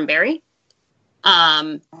 not from Barry.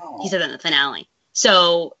 He said that in the finale.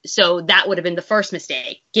 So that would have been the first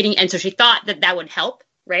mistake. And so she thought that would help,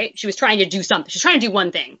 right? She was trying to do something. She's trying to do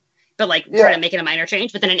one thing, but try to make it a minor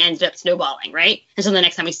change, but then it ended up snowballing, right? And so the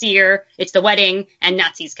next time we see her, it's the wedding and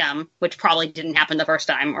Nazis come, which probably didn't happen the first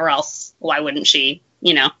time, or else why wouldn't she,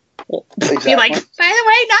 be like, by the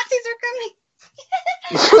way, Nazis are coming.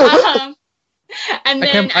 And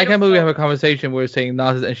then I can't believe we have a conversation where we're saying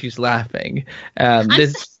Nazis and she's laughing.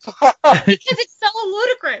 Because it's so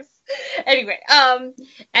ludicrous. Anyway, and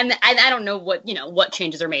I don't know what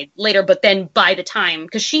changes are made later, but then by the time,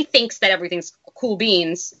 because she thinks that everything's cool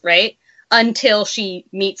beans, right? Until she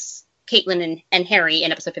meets Caitlin and Harry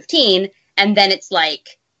in episode 15, and then it's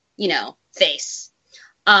face.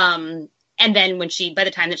 And then by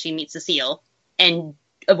the time that she meets Cecile, and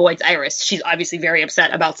avoids Iris, she's obviously very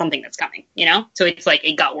upset about something that's coming, you know? So it's like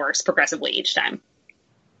it got worse progressively each time.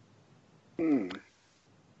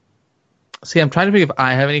 See, I'm trying to think if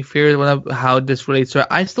I have any fears about how this relates to her.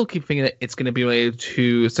 I still keep thinking that it's going to be related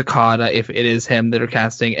to Sakata if it is him that are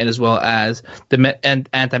casting, and as well as the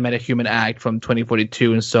Anti-Metahuman Act from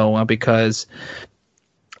 2042 and so on, because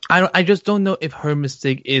I just don't know if her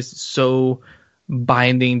mistake is so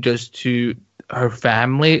binding just to her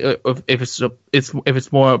family, or if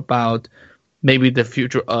it's more about maybe the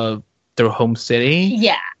future of their home city.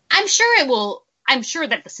 Yeah, I'm sure it will. I'm sure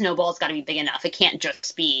that the snowball's got to be big enough. It can't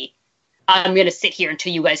just be, I'm going to sit here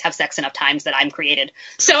until you guys have sex enough times that I'm created.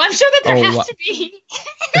 So I'm sure that there has to be.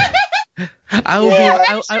 I'm sure it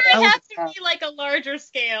has to be like a larger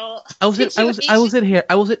scale. I will sit here.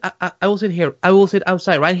 I will sit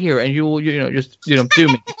outside right here, and you will, just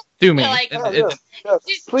do me. Like, yes.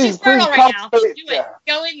 She's fertile right now. Do it.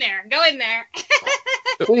 Go in there.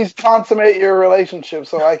 Please consummate your relationship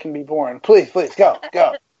so I can be born. Please, go.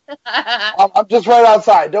 I'm just right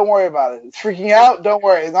outside. Don't worry about it. It's freaking out. Don't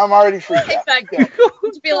worry. I'm already freaked out. Exactly.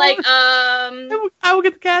 Just be like, I will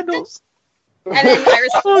get the candles. And then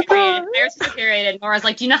Iris is infuriated. Nora's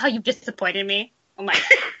like, do you know how you disappointed me? I'm like,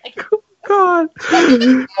 God.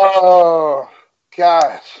 Oh,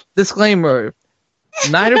 gosh. Disclaimer.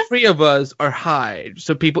 Neither three of us are high,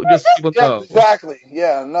 so people know. Exactly.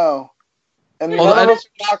 Yeah, no. And none of us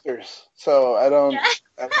are doctors, so I don't. Yeah.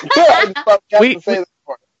 I just say that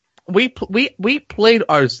for it. We played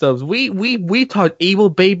ourselves. We talked evil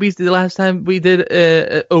babies the last time we did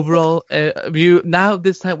overall view. Now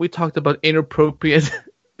this time we talked about inappropriate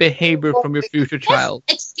behavior from your future child.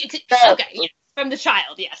 Okay, yes, from the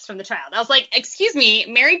child. Yes, from the child. I was like, excuse me,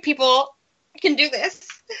 married people can do this,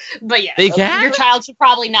 but yeah, they can. Your child should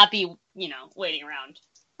probably not be, waiting around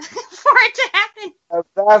for it to happen.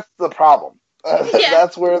 That's the problem.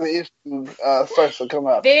 That's where the issue starts to come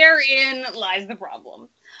up. Therein lies the problem.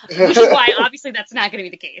 Which is why, obviously, that's not going to be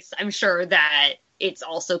the case. I'm sure that it's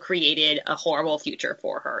also created a horrible future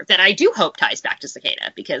for her that I do hope ties back to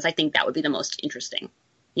Cicada, because I think that would be the most interesting.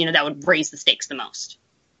 That would raise the stakes the most.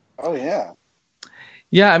 Oh, yeah.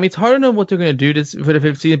 Yeah, I mean, it's hard to know what they're going to do this for the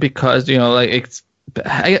 5th season because,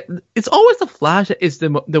 it's always the Flash that is the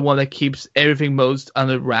one that keeps everything most on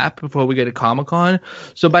the wrap before we get to Comic-Con.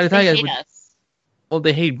 So by the time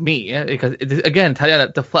they hate me, because again,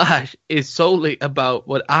 Tatiana, the Flash is solely about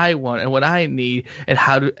what I want and what I need and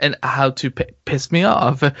how to piss me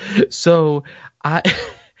off. So I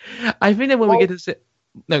think that when we get to say,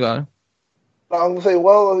 no, go on. I'm gonna say,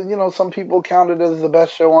 well, some people count it as the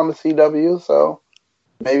best show on the CW, so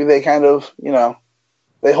maybe they kind of,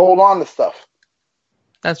 they hold on to stuff.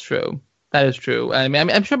 That's true. That is true. I mean,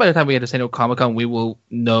 I'm sure by the time we get to San Diego Comic-Con, we will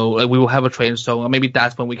know, we will have a trailer, so maybe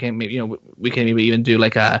that's when we can, maybe even do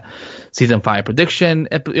like a season 5 prediction,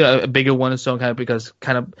 a bigger one, and so on, because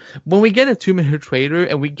when we get a 2-minute trailer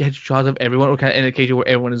and we get shots of everyone, or kind of indication where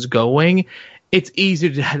everyone is going, it's easier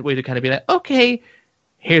to that way to kind of be like, okay,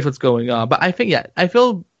 here's what's going on. But I think, I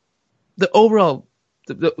feel the overall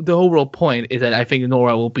point is that I think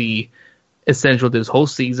Nora will be essential this whole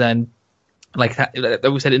season. Like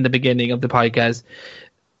we said in the beginning of the podcast,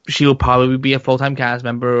 she will probably be a full-time cast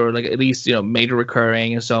member, or like at least major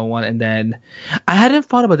recurring and so on. And then I hadn't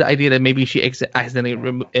thought about the idea that maybe she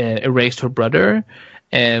accidentally erased her brother.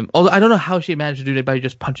 Although I don't know how she managed to do that by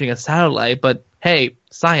just punching a satellite, but hey,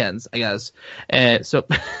 science, I guess. So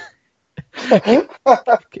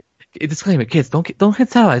disclaimer: kids, don't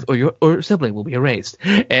hit satellites, or your sibling will be erased.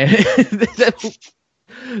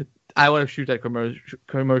 I want to shoot that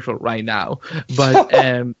commercial right now, but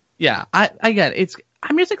I'm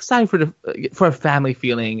just excited for a family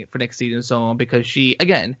feeling for next season and so on, because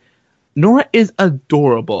Nora is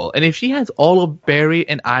adorable, and if she has all of Barry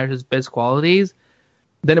and Iris' best qualities,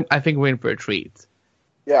 then I think we're in for a treat.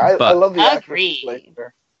 Yeah, I love the actress. Agreed.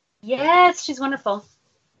 Yes, she's wonderful.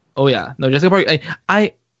 Oh yeah, no, Jessica Parker.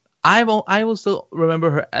 I will still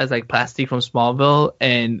remember her as like Plastique from Smallville,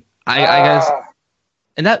 and I guess.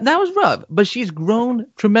 And that was rough, but she's grown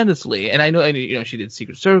tremendously. And I know she did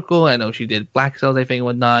Secret Circle. I know she did Black Cells, I think, and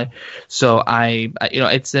whatnot. So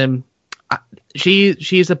it's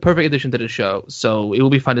she's a perfect addition to the show. So it will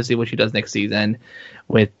be fun to see what she does next season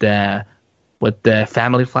with the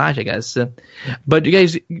Family Flash, I guess. But you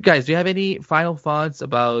guys, do you have any final thoughts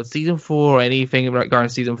about season 4 or anything regarding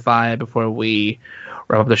season 5 before we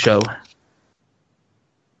wrap up the show?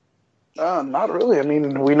 Not really. I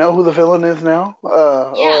mean, we know who the villain is now,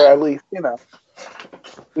 or at least,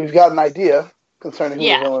 we've got an idea concerning who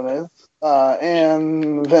the villain is.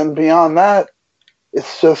 And then beyond that,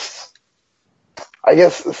 it's just, I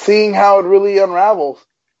guess, seeing how it really unravels.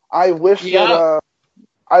 I wish Yeah.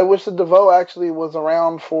 that DeVoe actually was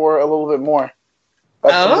around for a little bit more.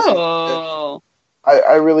 Oh.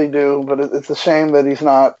 I really do, but it's a shame that he's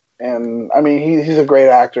not. And I mean, he's a great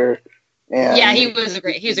actor. And Yeah, he was a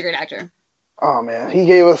great actor. Oh man, he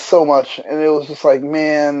gave us so much, and it was just like,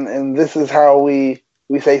 man, and this is how we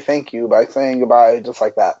say thank you, by saying goodbye just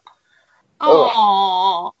like that.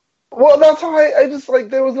 Aww. Well, that's how I just like,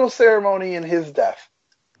 there was no ceremony in his death.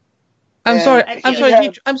 I'm And sorry.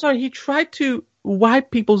 I'm sorry. He tried to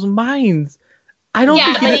wipe people's minds. I don't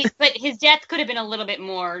think but his death could have been a little bit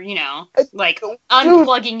more, like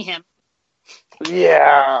unplugging him.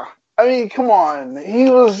 Yeah, I mean, come on.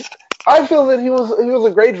 I feel that he was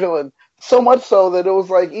a great villain. So much so that it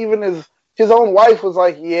was like even his own wife was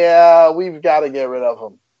like, yeah, we've got to get rid of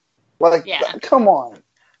him. Like, come on.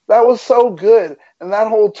 That was so good. And that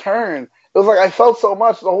whole turn, it was like I felt so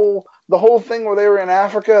much. The whole thing where they were in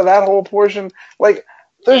Africa, that whole portion, like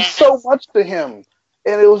there's so much to him.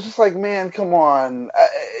 And it was just like, man, come on.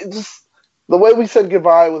 The way we said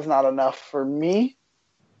goodbye was not enough for me.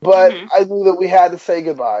 But I knew that we had to say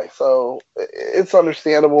goodbye. So it's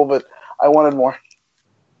understandable, but I wanted more.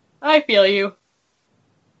 I feel you.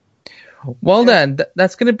 Well then,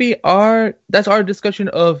 that's gonna be our discussion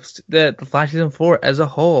of the Flash season 4 as a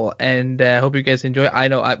whole, and I hope you guys enjoy. I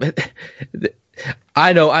know I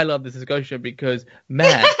love this discussion because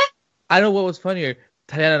man, I don't know what was funnier,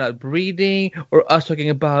 Tatiana not breathing or us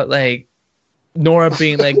talking about like Nora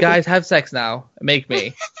being like, guys, have sex now, make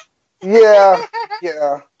me. Yeah.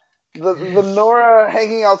 The Nora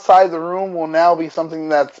hanging outside the room will now be something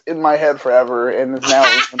that's in my head forever, and is now.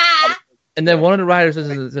 And then one of the writers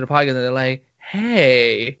listens to the podcast, and they're like,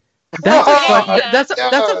 "Hey, that's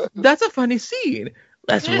a funny scene.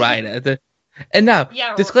 Let's write it." And now,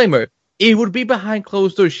 disclaimer: it would be behind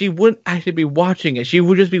closed doors. She wouldn't actually be watching it. She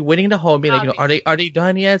would just be waiting at home, being like, are they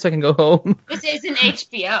done yet? So I can go home. This isn't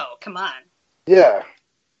HBO. Come on. Yeah.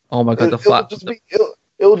 Oh my god, it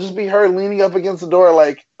will just be her leaning up against the door,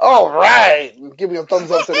 like, all right, and giving a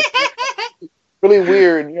thumbs up to the really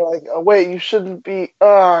weird. And you're like, oh, wait, you shouldn't be.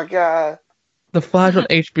 Oh, God. The Flash on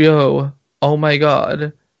HBO. Oh, my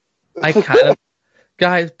God.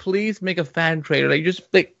 Guys, please make a fan trailer. Like, just,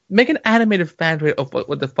 like, make an animated fan trailer of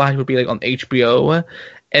what the Flash would be like on HBO.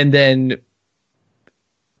 And then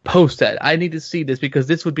post that. I need to see this because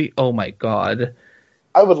this would be, oh, my God.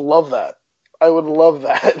 I would love that. Make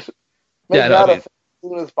that a thing as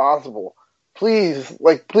soon as possible. Please,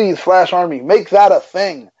 Flash Army, make that a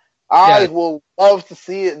thing. I will love to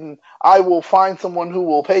see it, and I will find someone who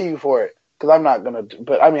will pay you for it. Because I'm not gonna,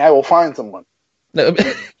 but I mean, I will find someone.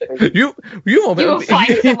 you will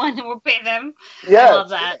find someone who will pay them. Yeah, I love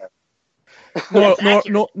that.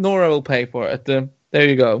 Nora will pay for it. There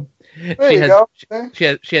you go.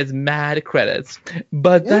 She has mad credits,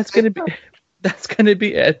 but that's gonna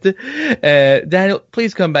be it. Daniel,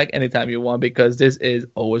 please come back anytime you want because this is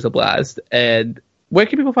always a blast. And where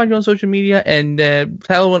can people find you on social media? And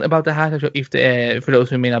tell everyone about the hashtag show for those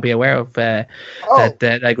who may not be aware of that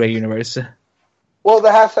great universe. Well,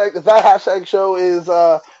 that hashtag show is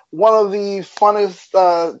one of the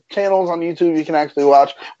funnest channels on YouTube you can actually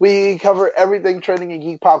watch. We cover everything trending in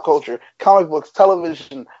geek pop culture: comic books,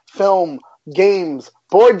 television, film, games,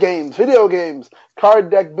 board games, video games, card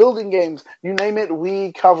deck building games, you name it,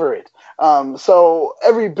 we cover it. So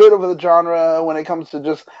every bit of the genre when it comes to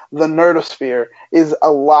just the nerdosphere is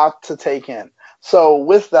a lot to take in. So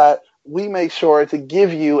with that, we make sure to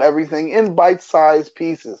give you everything in bite-sized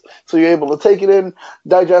pieces. So you're able to take it in,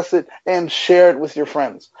 digest it, and share it with your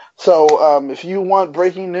friends. So if you want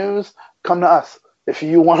breaking news, come to us. If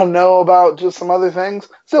you want to know about just some other things,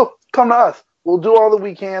 still come to us. We'll do all that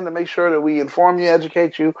we can to make sure that we inform you,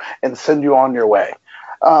 educate you, and send you on your way.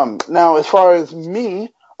 Now, as far as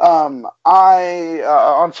me, I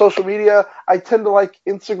on social media, I tend to like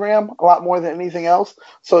Instagram a lot more than anything else.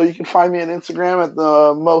 So you can find me on Instagram at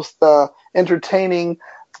the most entertaining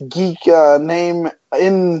geek name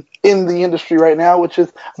in the industry right now, which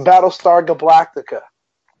is Battlestar Galactica.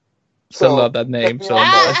 I love that name so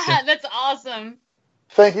much. That's awesome.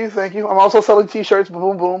 Thank you. I'm also selling T-shirts.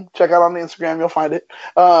 Boom, boom. Check out on the Instagram. You'll find it.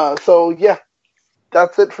 So yeah,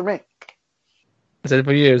 that's it for me. That's it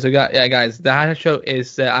for you. So guys, the hashtag show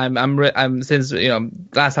is I'm since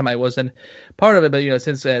last time I wasn't part of it, but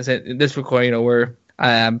since this recording,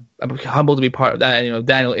 I'm humbled to be part of that. And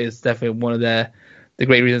Daniel is definitely one of the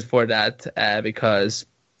great reasons for that because.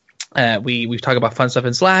 We talk about fun stuff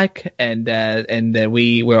in Slack, and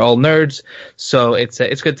we're all nerds, so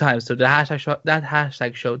it's good times. So the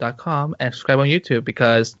hashtag show.com and subscribe on YouTube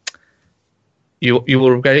because you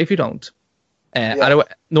will regret it if you don't. Otherwise,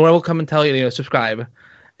 Nora will come and tell you subscribe,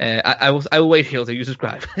 I will wait here until you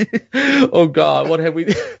subscribe. Oh God, what have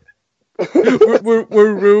we?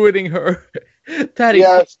 we're ruining her. Taddy,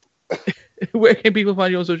 Yes. where can people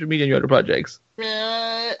find you on social media and your other projects?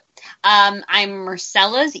 I'm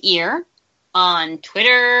Marcella's Ear on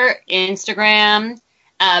Twitter, Instagram,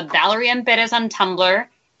 Valerie M. Perez on Tumblr,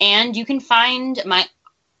 and you can find my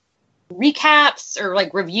recaps or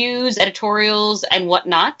like reviews, editorials, and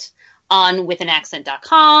whatnot on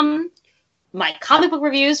withanaccent.com, my comic book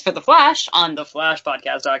reviews for The Flash on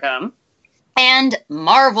theflashpodcast.com, and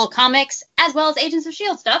Marvel comics, as well as Agents of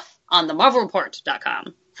S.H.I.E.L.D. stuff on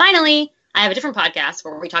themarvelreport.com. Finally, I have a different podcast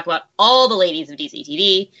where we talk about all the ladies of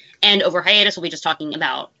DCTV, and over hiatus we'll be just talking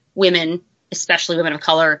about women, especially women of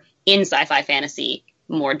color, in sci-fi fantasy,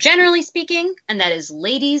 more generally speaking, and that is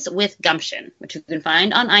Ladies with Gumption, which you can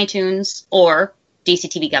find on iTunes or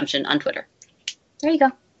DCTV Gumption on Twitter. There you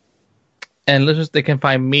go. And listeners, they can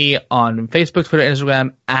find me on Facebook, Twitter,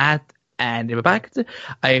 Instagram at And Impact.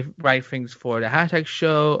 I write things for the Hashtag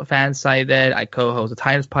Show, Fansided. I co-host the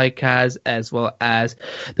Times podcast, as well as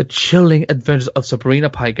the Chilling Adventures of Sabrina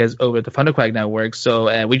podcast over at the Thundercrack Network.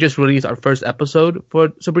 So we just released our first episode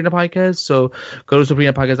for Sabrina podcast. So go to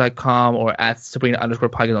sabrinapodcast.com or at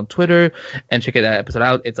Sabrina_podcast on Twitter and check that episode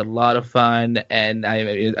out. It's a lot of fun, and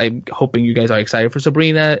I'm hoping you guys are excited for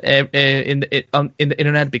Sabrina in the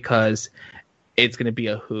internet, because it's going to be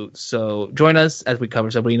a hoot. So join us as we cover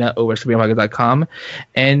Sabrina over at SabrinaPodcast.com.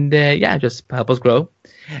 And just help us grow.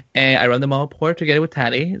 And I run the Marvel Report together with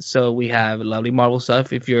Taddy. So we have lovely Marvel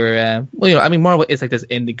stuff. If you're, Marvel is like this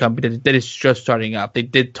indie company that is just starting up. They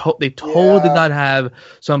totally did not have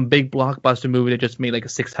some big blockbuster movie that just made like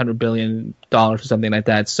 $600 billion or something like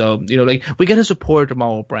that. So, we get to support the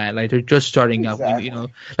Marvel brand. Like, they're just starting up, I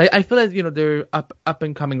feel like, they're up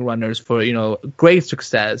and coming runners for, great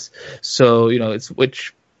success. So,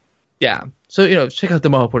 So, check out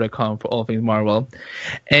themarvelreport.com for all things Marvel.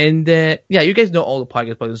 And, you guys know all the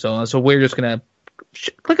podcast buttons and so on. So we're just going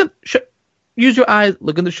to use your eyes,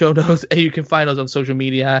 look in the show notes, and you can find us on social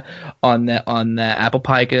media, on Apple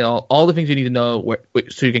Podcast, all the things you need to know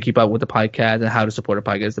so you can keep up with the podcast and how to support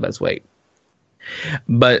the podcast the best way.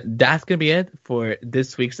 But that's going to be it for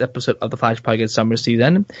this week's episode of the Flash Podcast Summer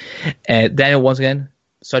Season. And Daniel, once again,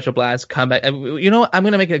 such a blast. Come back. I'm going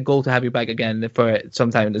to make it a goal to have you back again for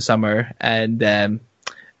sometime in the summer. And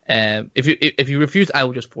if you refuse, I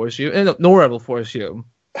will just force you. And Nora will force you.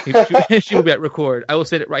 She will be at record. I will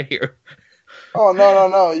say it right here. Oh,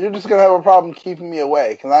 no. You're just going to have a problem keeping me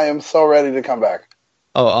awake, and I am so ready to come back.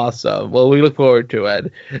 Oh, awesome. Well, we look forward to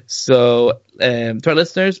it. So, to our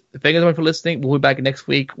listeners, thank you so much for listening. We'll be back next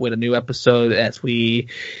week with a new episode as we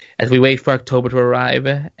wait for October to arrive.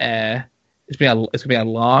 It's gonna be a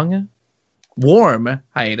long, warm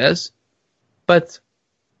hiatus, but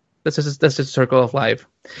that's just a circle of life.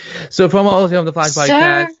 So from all of you on the Flash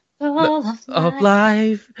Podcast of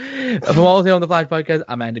life, from all of you on the Flash Podcast,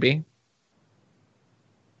 I'm Andy B.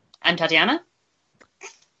 I'm Tatiana.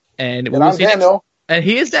 And I'm Daniel. And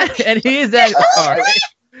he is that. And he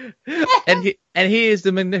is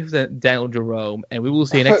the magnificent Daniel Jerome. And we will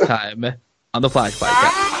see you next time on the Flash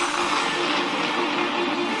Podcast.